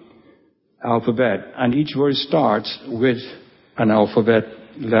Hebrew alphabet, and each word starts with an alphabet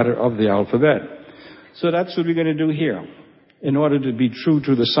letter of the alphabet. So that's what we're going to do here, in order to be true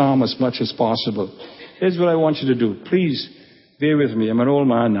to the psalm as much as possible. Here's what I want you to do. Please bear with me. I'm an old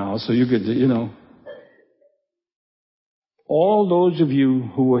man now, so you could, all those of you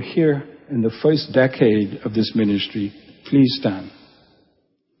who were here in the first decade of this ministry, please stand.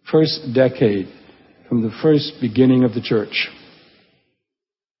 First decade, from the first beginning of the church.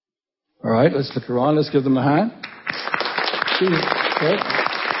 All right, let's look around. Let's give them a hand.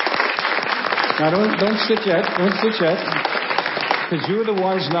 Now, don't sit yet. Don't sit yet. Because you're the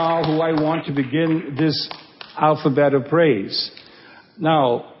ones now who I want to begin this alphabet of praise.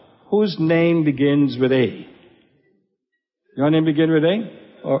 Now, whose name begins with A? Your name begin with A?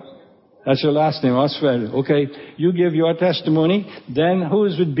 Or that's your last name, Oswald. Okay, you give your testimony. Then who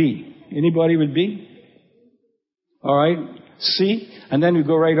is with B? Anybody with B? All right, C, and then we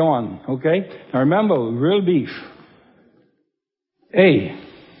go right on. Okay. Now remember, real beef. A.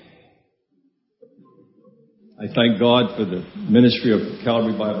 I thank God for the ministry of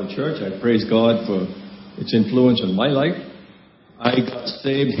Calvary Bible Church. I praise God for its influence in my life. I got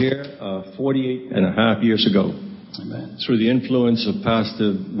saved here 48 and a half years ago. Amen. Through the influence of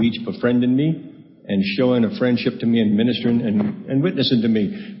Pastor Weech befriending me and showing a friendship to me and ministering and witnessing to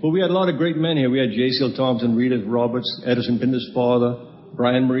me. But we had a lot of great men here. We had J.C.L. Thompson, Rita Roberts, Edison Pinder's father,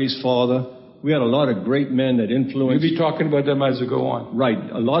 Brian Marie's father. We had a lot of great men that influenced... You'll be talking about them as we go on. Right.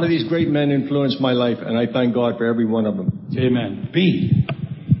 A lot of these great men influenced my life, and I thank God for every one of them. Amen. B.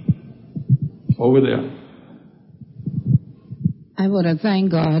 Over there. I want to thank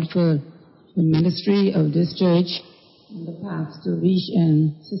God for the ministry of this church, and the Pastor Weech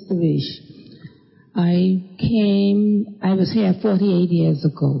and Sister Weech. I was here 48 years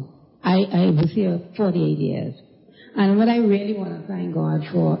ago. I was here 48 years. And what I really want to thank God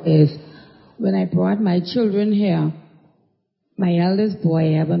for is when I brought my children here, my eldest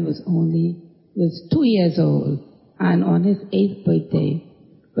boy, Evan, was 2 years old. And on his 8th birthday,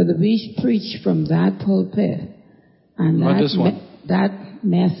 Brother Weech preached from that pulpit. And that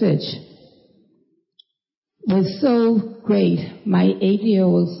message was so great. My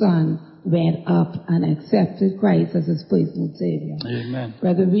 8-year-old son went up and accepted Christ as his personal Savior. Amen.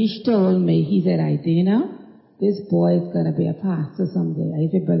 Brother Weech told me, he said, Idina, this boy is going to be a pastor someday. I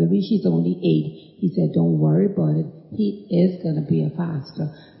said, Brother Weech, he's only 8. He said, don't worry about it. He is going to be a pastor.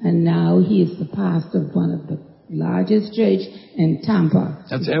 And now he is the pastor of one of the largest church in Tampa.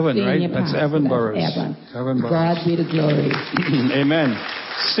 That's Evan, right? That's Evan Burroughs. Evan. God be the glory. Amen.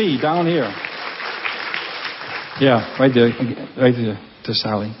 C, down here. Yeah, right there. Right there to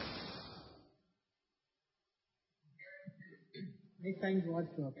Sally. I thank God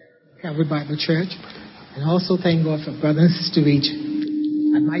for Calvary Bible Church, and also thank God for Brother and Sister Weech.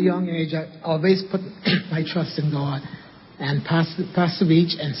 At my young age, I always put my trust in God, and Pastor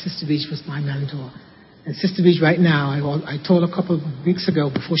Weech and Sister Weech was my mentor. And Sister Weech right now, I told a couple of weeks ago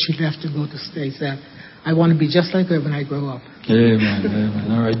before she left to go to States that I want to be just like her when I grow up. Amen,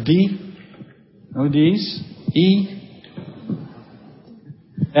 amen. All right, D. No D's. E.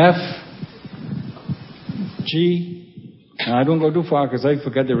 F. G. Now, I don't go too far because I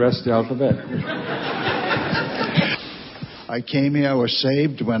forget the rest of the alphabet. I came here, I was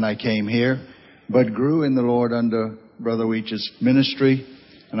saved when I came here, but grew in the Lord under Brother Weech's ministry.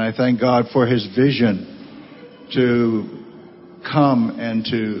 And I thank God for his vision to come and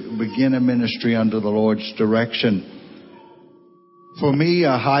to begin a ministry under the Lord's direction. For me,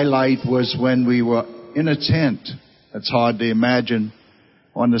 a highlight was when we were in a tent. It's hard to imagine,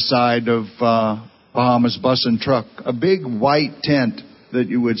 on the side of Bahamas Bus and Truck. A big white tent that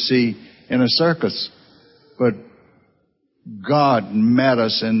you would see in a circus. But God met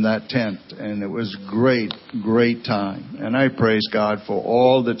us in that tent, and it was great, great time. And I praise God for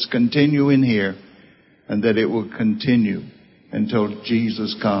all that's continuing here, and that it will continue until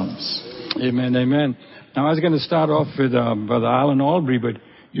Jesus comes. Amen, amen. Now, I was going to start off with Brother Alan Albury, but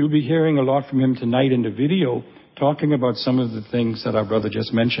you'll be hearing a lot from him tonight in the video, talking about some of the things that our brother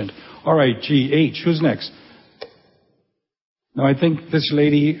just mentioned. All right, G, H, who's next? Now, I think this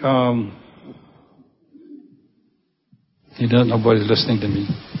lady, nobody's listening to me.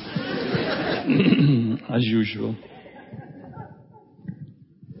 As usual.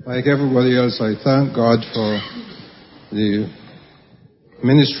 Like everybody else, I thank God for the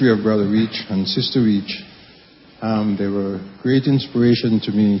ministry of Brother Weech and Sister Weech. They were great inspiration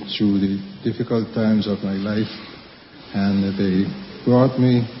to me through the difficult times of my life, and they brought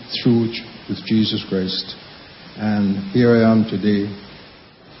me through with Jesus Christ. And here I am today,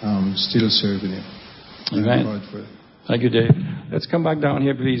 still serving Him. Thank Amen. God for it. Thank you, Dave. Let's come back down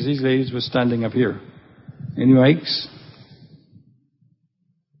here, please. These ladies were standing up here. Any mics?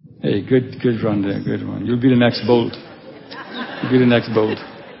 Hey, good run there, good one. You'll be the next Bolt. You'll be the next Bolt.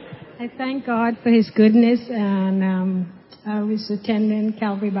 I thank God for His goodness, and I was attending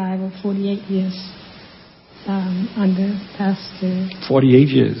Calvary Bible 48 years under Pastor. 48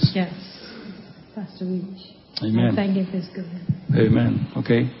 years. Yes, Pastor Weech. Amen. I thank Him for His goodness. Amen.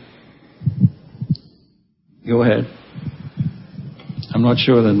 Okay. Go ahead. I'm not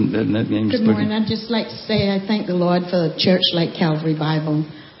sure that name's Good morning. I'd just like to say I thank the Lord for a church like Calvary Bible.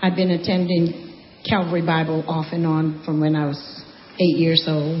 I've been attending Calvary Bible off and on from when I was 8 years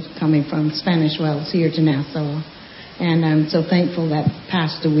old, coming from Spanish Wells here to Nassau. And I'm so thankful that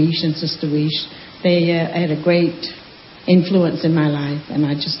Pastor Weech and Sister Weech, they had a great influence in my life. And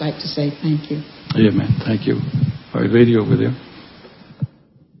I'd just like to say thank you. Amen. Thank you. All right, lady over there.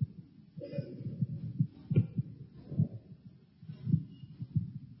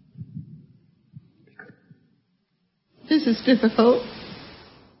 This is difficult.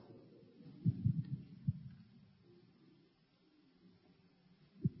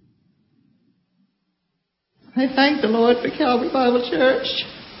 I thank the Lord for Calvary Bible Church.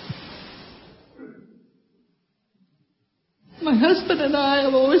 My husband and I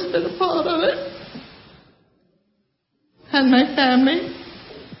have always been a part of it. And my family.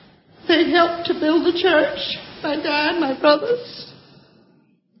 They helped to build the church. My dad, my brothers.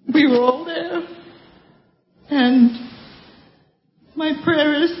 We were all there. And my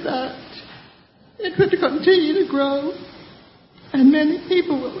prayer is that it would continue to grow and many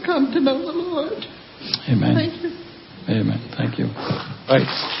people will come to know the Lord. Amen. Thank you. Amen. Thank you. Right.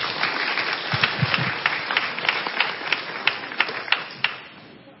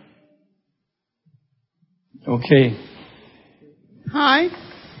 Okay. Hi.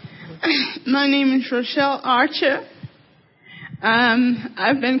 My name is Rochelle Archer.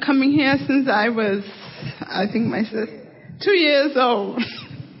 I've been coming here since I was, I think, my sister. 2 years old.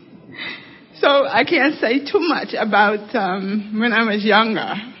 So I can't say too much about when I was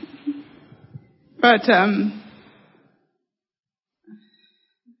younger. But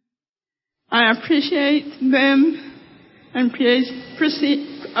I appreciate them and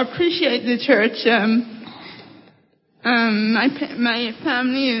appreciate the church. My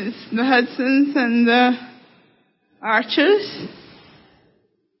family is the Hudsons and the Archers.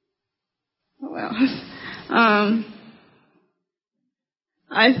 Who else?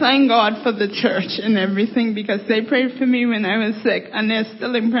 I thank God for the church and everything because they prayed for me when I was sick and they're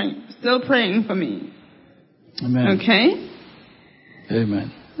still praying for me. Amen. Okay?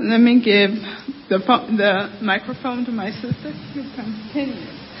 Amen. Let me give the microphone to my sister. You continue.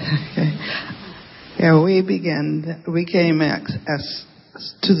 Okay. Yeah, we came as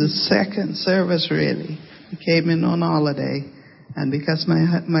to the second service really. We came in on holiday, and because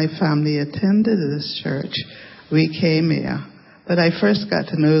my family attended this church, we came here. But I first got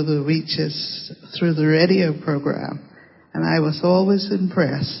to know the Weeches through the radio program, and I was always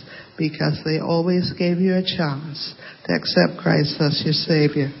impressed because they always gave you a chance to accept Christ as your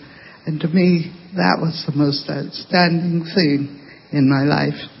Savior. And to me, that was the most outstanding thing in my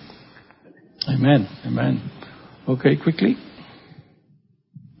life. Amen. Amen. Okay, quickly.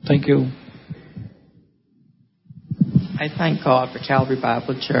 Thank you. I thank God for Calvary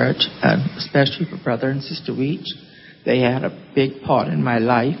Bible Church, and especially for Brother and Sister Weech. They had a big part in my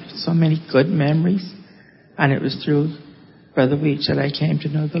life, so many good memories. And it was through Brother Weech that I came to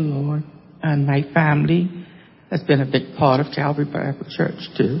know the Lord. And my family has been a big part of Calvary Bible Church,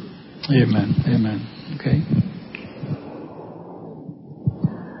 too. Amen. Amen. Okay.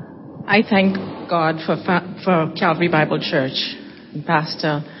 I thank God for Calvary Bible Church, and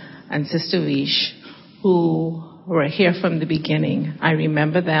Pastor and Sister Weech, who were here from the beginning. I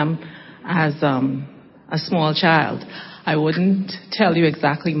remember them as a small child. I wouldn't tell you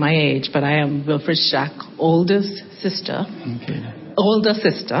exactly my age, but I am Wilfred Shack's older sister,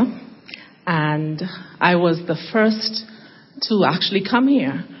 and I was the first to actually come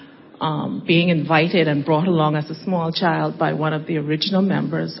here, being invited and brought along as a small child by one of the original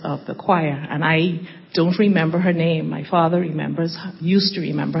members of the choir. And I don't remember her name. My father used to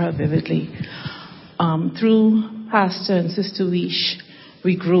remember her vividly. Through Pastor and Sister Weech,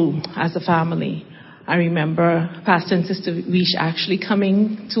 we grew as a family. I remember Pastor and Sister Weech actually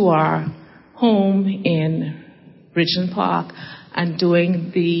coming to our home in Bridgeland Park and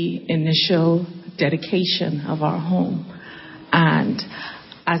doing the initial dedication of our home. And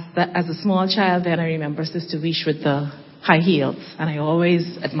as a small child then, I remember Sister Weech with the high heels, and I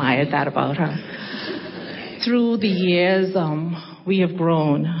always admired that about her. Through the years, we have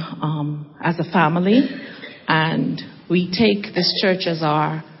grown as a family. And we take this church as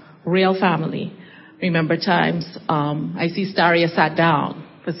our real family. Remember times, I see Staria sat down.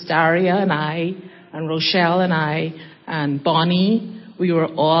 But Staria and I, and Rochelle and I, and Bonnie, we were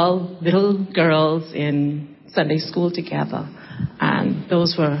all little girls in Sunday school together. And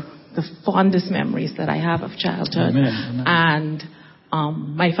those were the fondest memories that I have of childhood. Amen. And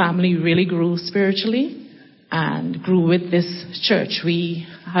my family really grew spiritually and grew with this church. We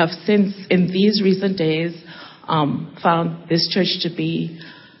have since, in these recent days, found this church to be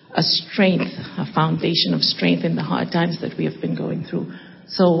a strength, a foundation of strength in the hard times that we have been going through.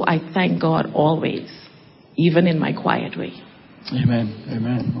 So I thank God always, even in my quiet way. Amen.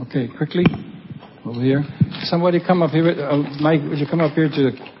 Amen. Okay, quickly over here. Somebody come up here. Mike, would you come up here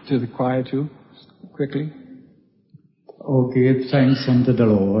to the choir too? Quickly. Oh, give thanks unto the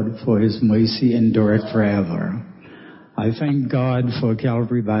Lord, for his mercy endureth forever. I thank God for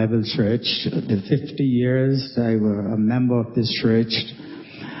Calvary Bible Church. The 50 years I was a member of this church,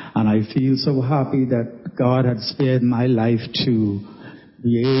 and I feel so happy that God had spared my life to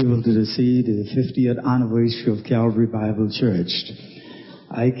be able to see the 50th anniversary of Calvary Bible Church.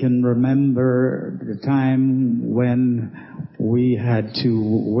 I can remember the time when we had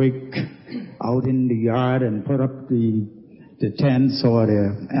to work out in the yard and put up the tents or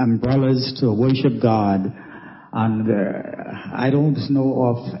the umbrellas to worship God. And I don't know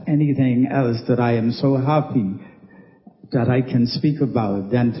of anything else that I am so happy that I can speak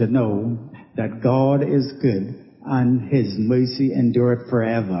about than to know that God is good and his mercy endureth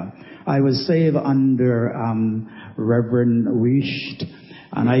forever. I was saved under Reverend Weech,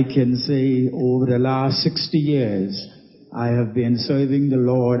 and I can say over the last 60 years I have been serving the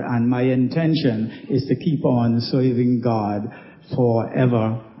Lord, and my intention is to keep on serving God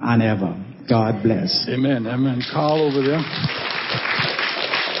forever and ever. God bless. Amen. Amen. Carl over there.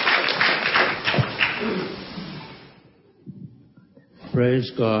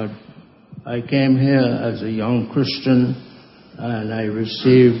 Praise God. I came here as a young Christian, and I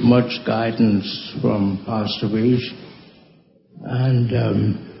received much guidance from Pastor Weech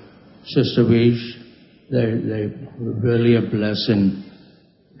and Sister Weech. They were really a blessing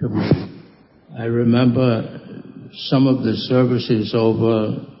to me. I remember some of the services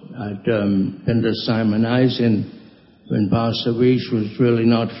over at Pender Simonizing when Pastor Weech was really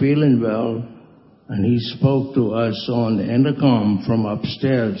not feeling well, and he spoke to us on the intercom from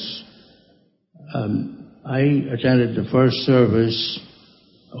upstairs. I attended the first service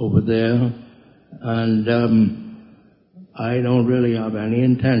over there, and I don't really have any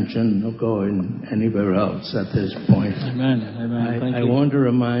intention of going anywhere else at this point. Amen. Amen. I want to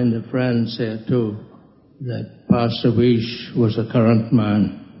remind the friends here too that Pastor Weech was a current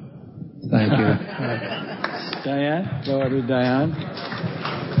man. Thank you. Diane? Go ahead with Diane.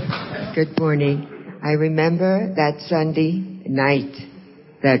 Good morning. I remember that Sunday night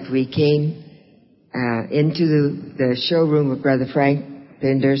that we came into the showroom of Brother Frank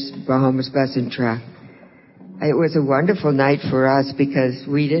Pinder's Bahamas Bus and Truck. It was a wonderful night for us because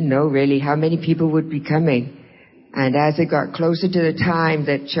we didn't know really how many people would be coming. And as it got closer to the time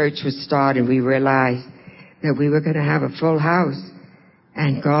that church was starting, we realized that we were going to have a full house.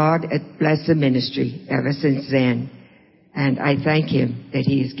 And God had blessed the ministry ever since then. And I thank him that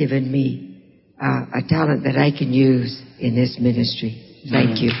he has given me a talent that I can use in this ministry.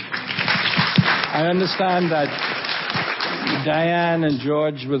 Thank you. I understand that Diane and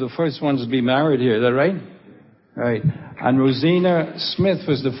George were the first ones to be married here. Is that right? Right. And Rosina Smith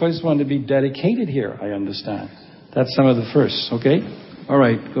was the first one to be dedicated here, I understand. That's some of the firsts, okay? All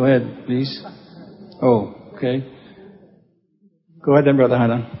right, go ahead, please. Oh, okay. Go ahead then, Brother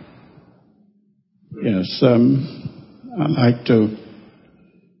Hannah. Yes, I'd like to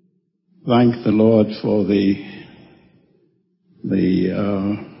thank the Lord for the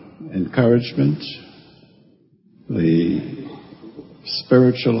encouragement, the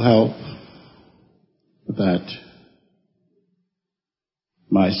spiritual help that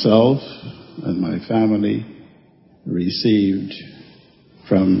myself and my family received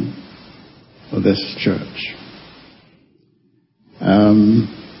from this church.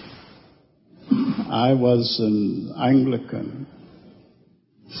 I was an Anglican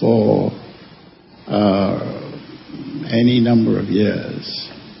for any number of years,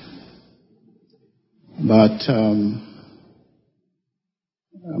 but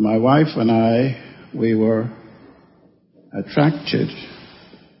my wife and I, we were attracted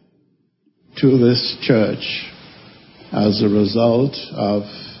to this church as a result of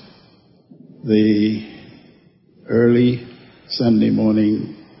the early Sunday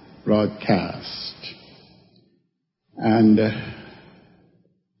morning broadcast. And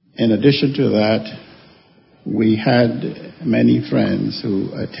in addition to that, we had many friends who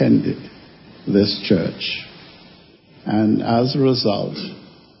attended this church. And as a result,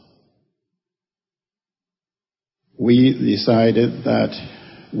 we decided that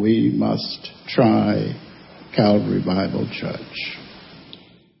we must try Calvary Bible Church.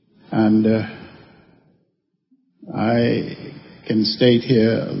 And I can state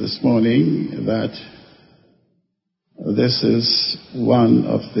here this morning that this is one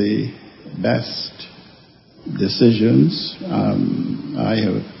of the best decisions I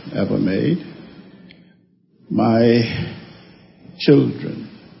have ever made. My children,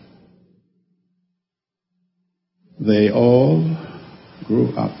 they all grew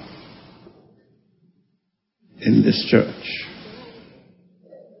up in this church.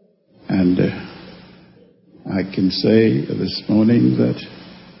 And I can say this morning that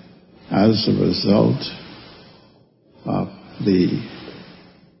as a result of the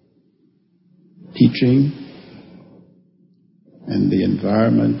teaching and the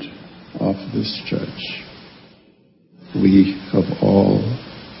environment of this church, we have all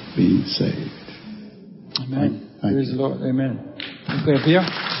been saved. Amen. Praise the Lord. Amen. Okay, Pierre.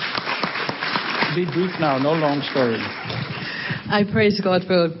 Be brief now, no long story. I praise God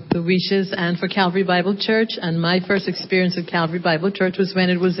for the Weeches and for Calvary Bible Church. And my first experience at Calvary Bible Church was when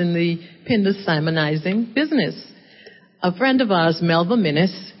it was in the Pinder Simonizing business. A friend of ours, Melba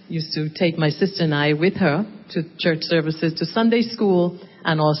Minnis, used to take my sister and I with her to church services, to Sunday school,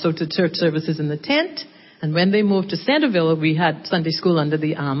 and also to church services in the tent. And when they moved to Centerville, we had Sunday school under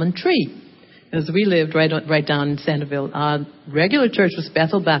the almond tree, because we lived right down in Centerville. Our regular church was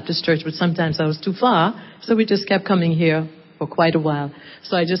Bethel Baptist Church, but sometimes I was too far, so we just kept coming here for quite a while.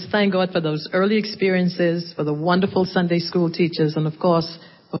 So I just thank God for those early experiences, for the wonderful Sunday school teachers, and of course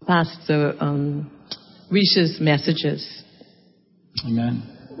for Pastor Weech's messages. Amen.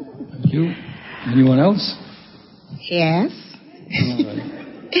 Thank you. Anyone else? Yes.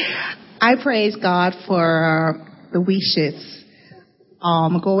 I praise God for the Weeches.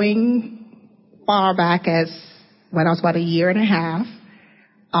 Going far back as when I was about a year and a half,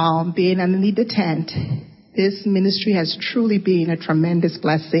 being underneath the tent, this ministry has truly been a tremendous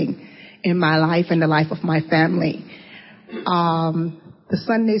blessing in my life and the life of my family. The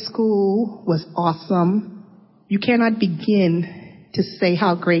Sunday school was awesome. You cannot begin to say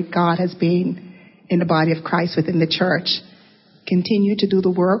how great God has been in the body of Christ within the church. Continue to do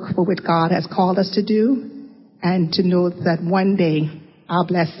the work for what God has called us to do, and to know that one day our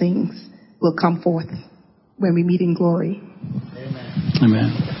blessings will come forth when we meet in glory. Amen.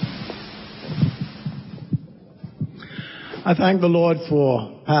 Amen. I thank the Lord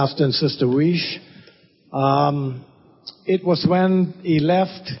for Pastor and Sister Weech. It was when he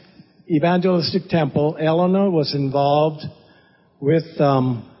left Evangelistic Temple, Eleanor was involved with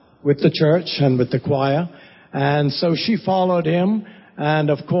the church and with the choir, and so she followed him. And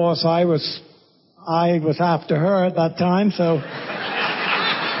of course, I was after her at that time, so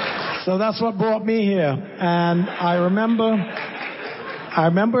that's what brought me here. And I remember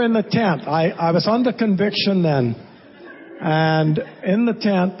in the tent, I was under conviction then. And in the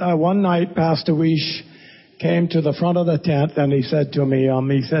tent, one night, Pastor Weech came to the front of the tent, and he said to me,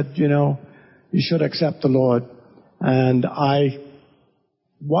 you know, you should accept the Lord. And I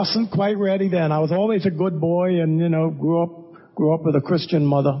wasn't quite ready then. I was always a good boy and, you know, grew up with a Christian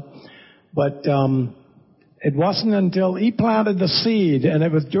mother. But it wasn't until he planted the seed, and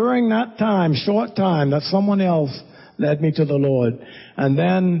it was during that time, short time, that someone else led me to the Lord. And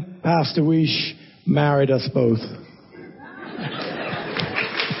then Pastor Weech married us both.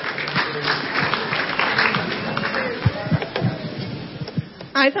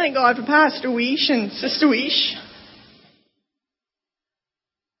 I thank God for Pastor Weech and Sister Weech.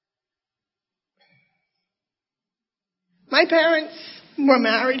 My parents were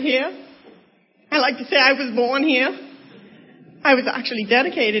married here. I like to say I was born here. I was actually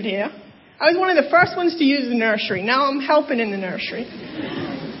dedicated here. I was one of the first ones to use the nursery. Now I'm helping in the nursery.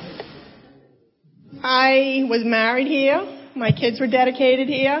 I was married here. My kids were dedicated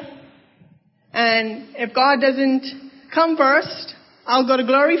here. And if God doesn't come first, I'll go to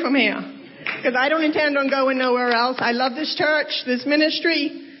glory from here. Because I don't intend on going nowhere else. I love this church, this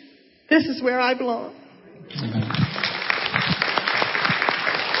ministry. This is where I belong.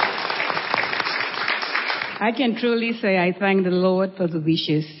 I can truly say I thank the Lord for the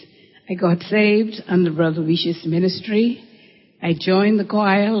Weeches. I got saved under Brother Weech's ministry. I joined the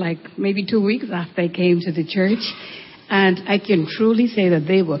choir like maybe 2 weeks after I came to the church. And I can truly say that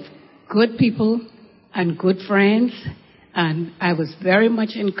they were good people and good friends. And I was very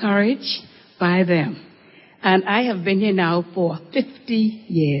much encouraged by them. And I have been here now for 50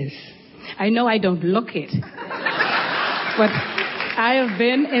 years. I know I don't look it. But I have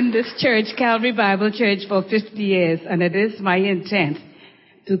been in this church, Calvary Bible Church, for 50 years, and it is my intent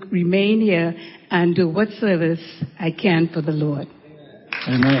to remain here and do what service I can for the Lord.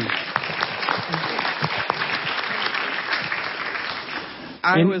 Amen.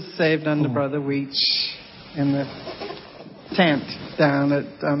 I was saved under Brother Weech in the tent down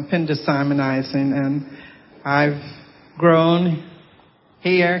at Pender Simonizing, and I've grown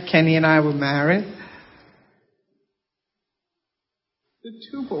here. Kenny and I were married. The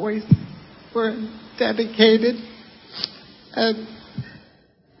 2 boys were dedicated, and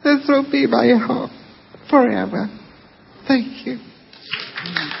this will be my home forever. Thank you.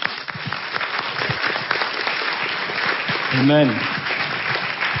 Amen.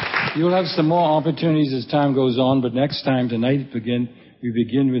 You'll have some more opportunities as time goes on, but next time, tonight, we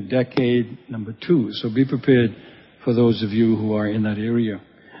begin with decade number 2. So be prepared for those of you who are in that area.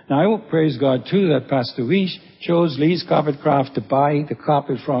 Now, I will praise God, too, that Pastor Weech chose Lee's Carpet Craft to buy the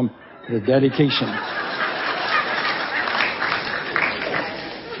carpet from the dedication.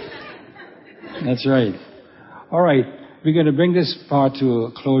 That's right. All right. We're going to bring this part to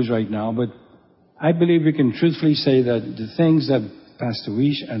a close right now, but I believe we can truthfully say that the things that Pastor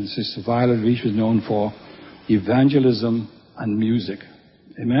Weech and Sister Violet Weech was known for, evangelism and music.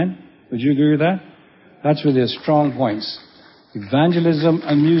 Amen? Would you agree with that? That's where their strong points. Evangelism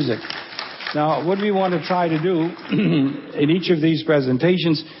and music. Now, what we want to try to do in each of these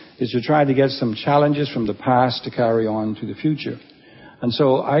presentations is to try to get some challenges from the past to carry on to the future. And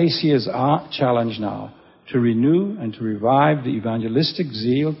so I see as our challenge now to renew and to revive the evangelistic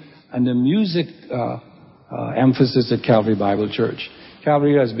zeal and the music emphasis at Calvary Bible Church.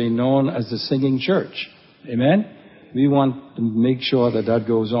 Calvary has been known as the singing church. Amen? We want to make sure that that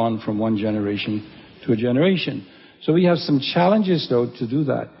goes on from one generation to a generation. So we have some challenges, though, to do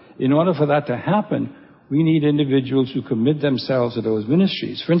that. In order for that to happen, we need individuals who commit themselves to those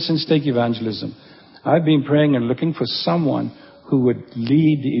ministries. For instance, take evangelism. I've been praying and looking for someone who would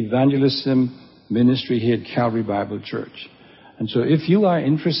lead the evangelism ministry here at Calvary Bible Church. And so if you are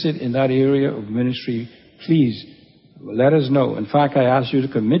interested in that area of ministry, please let us know. In fact, I ask you to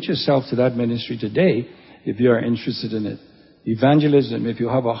commit yourself to that ministry today if you are interested in it. Evangelism, if you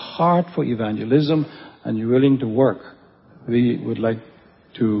have a heart for evangelism and you're willing to work, we would like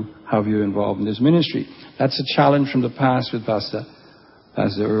to have you involved in this ministry. That's a challenge from the past with Pastor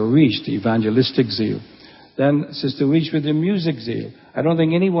Earl Weech, the evangelistic zeal. Then Sister Weech with the music zeal. I don't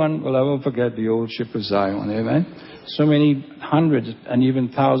think anyone will ever forget the old Ship of Zion. Amen? So many hundreds and even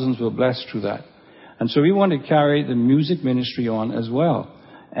thousands were blessed through that. And so we want to carry the music ministry on as well.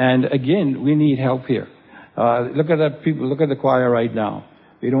 And again, we need help here. Look at that people. Look at the choir right now.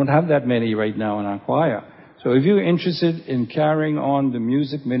 We don't have that many right now in our choir. So if you're interested in carrying on the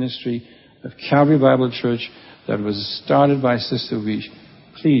music ministry of Calvary Bible Church that was started by Sister Weech,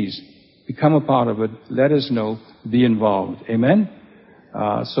 please become a part of it. Let us know. Be involved. Amen?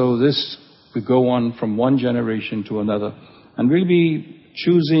 So this will go on from one generation to another. And we'll be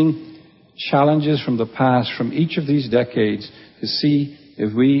choosing challenges from the past, from each of these decades, to see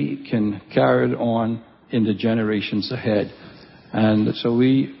if we can carry it on in the generations ahead. And so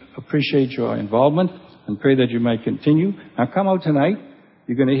we appreciate your involvement and pray that you might continue. Now come out tonight.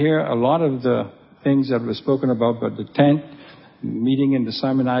 You're going to hear a lot of the things that were spoken about the tent, meeting in the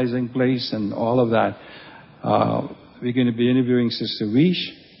sermonizing place and all of that. We're going to be interviewing Sister Weech,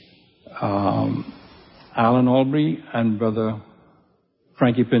 Alan Albury, and Brother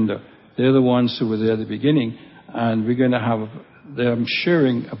Frankie Pinder. They're the ones who were there at the beginning, and we're going to have them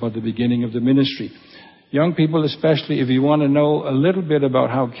sharing about the beginning of the ministry. Young people especially, if you want to know a little bit about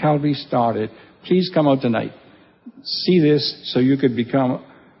how Calvary started, please come out tonight. See this so you could become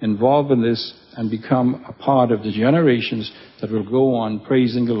involved in this and become a part of the generations that will go on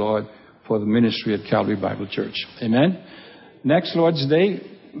praising the Lord for the ministry at Calvary Bible Church. Amen? Next Lord's Day,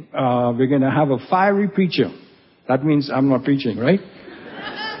 we're going to have a fiery preacher. That means I'm not preaching, right?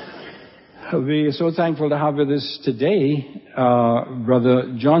 We are so thankful to have with us today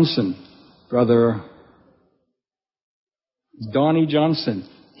Brother Johnson, Brother Donnie Johnson.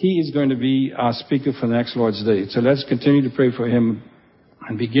 He is going to be our speaker for next Lord's Day. So let's continue to pray for him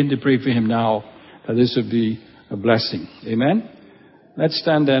and begin to pray for him now that this would be a blessing. Amen? Let's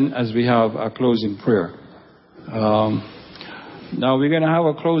stand then as we have our closing prayer. Now we're going to have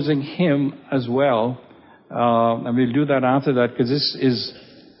a closing hymn as well. And we'll do that after that because this is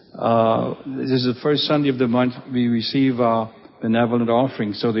the first Sunday of the month we receive our benevolent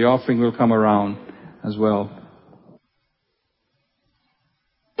offering. So the offering will come around as well.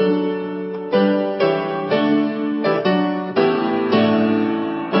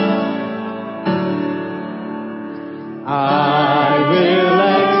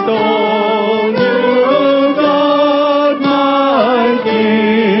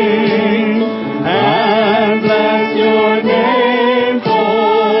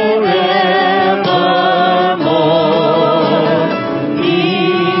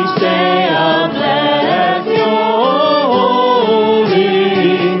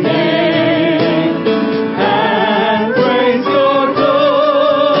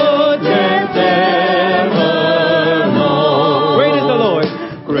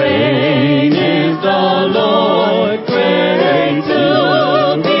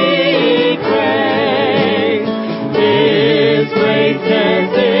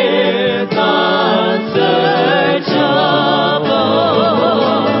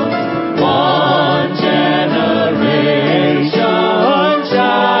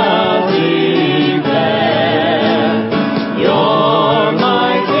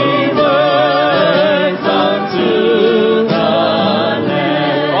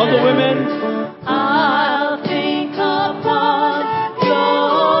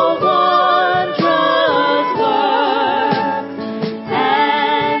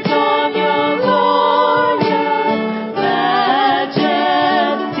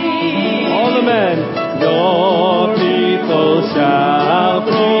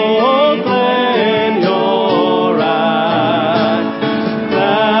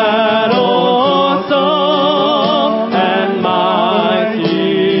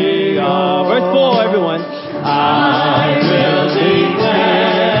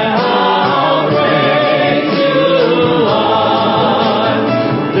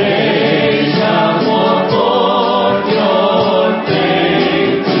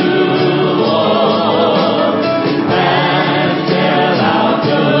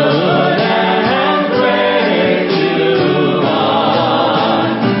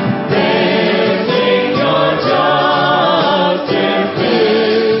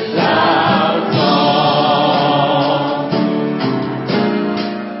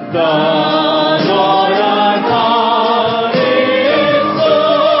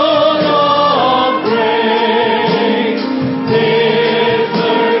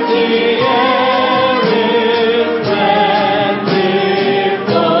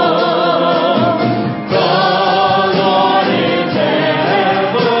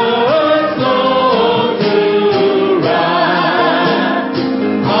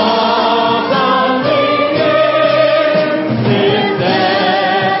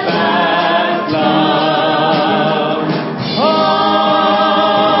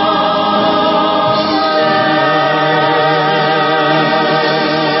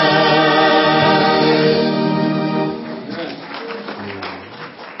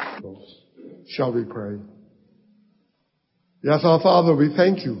 Shall we pray? Yes, our Father, we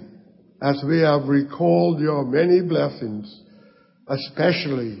thank you as we have recalled your many blessings,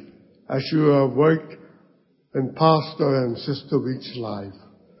 especially as you have worked in Pastor and Sister Weech's life.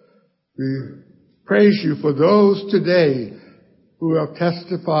 We praise you for those today who have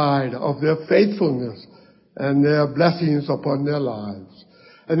testified of their faithfulness and their blessings upon their lives.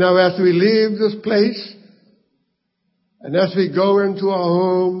 And now as we leave this place and as we go into our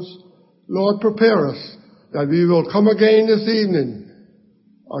homes, Lord, prepare us that we will come again this evening,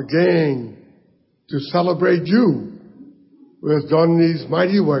 again, to celebrate you who has done these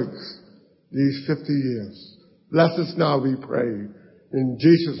mighty works these 50 years. Bless us now, we pray. In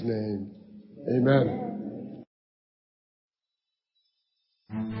Jesus' name, amen.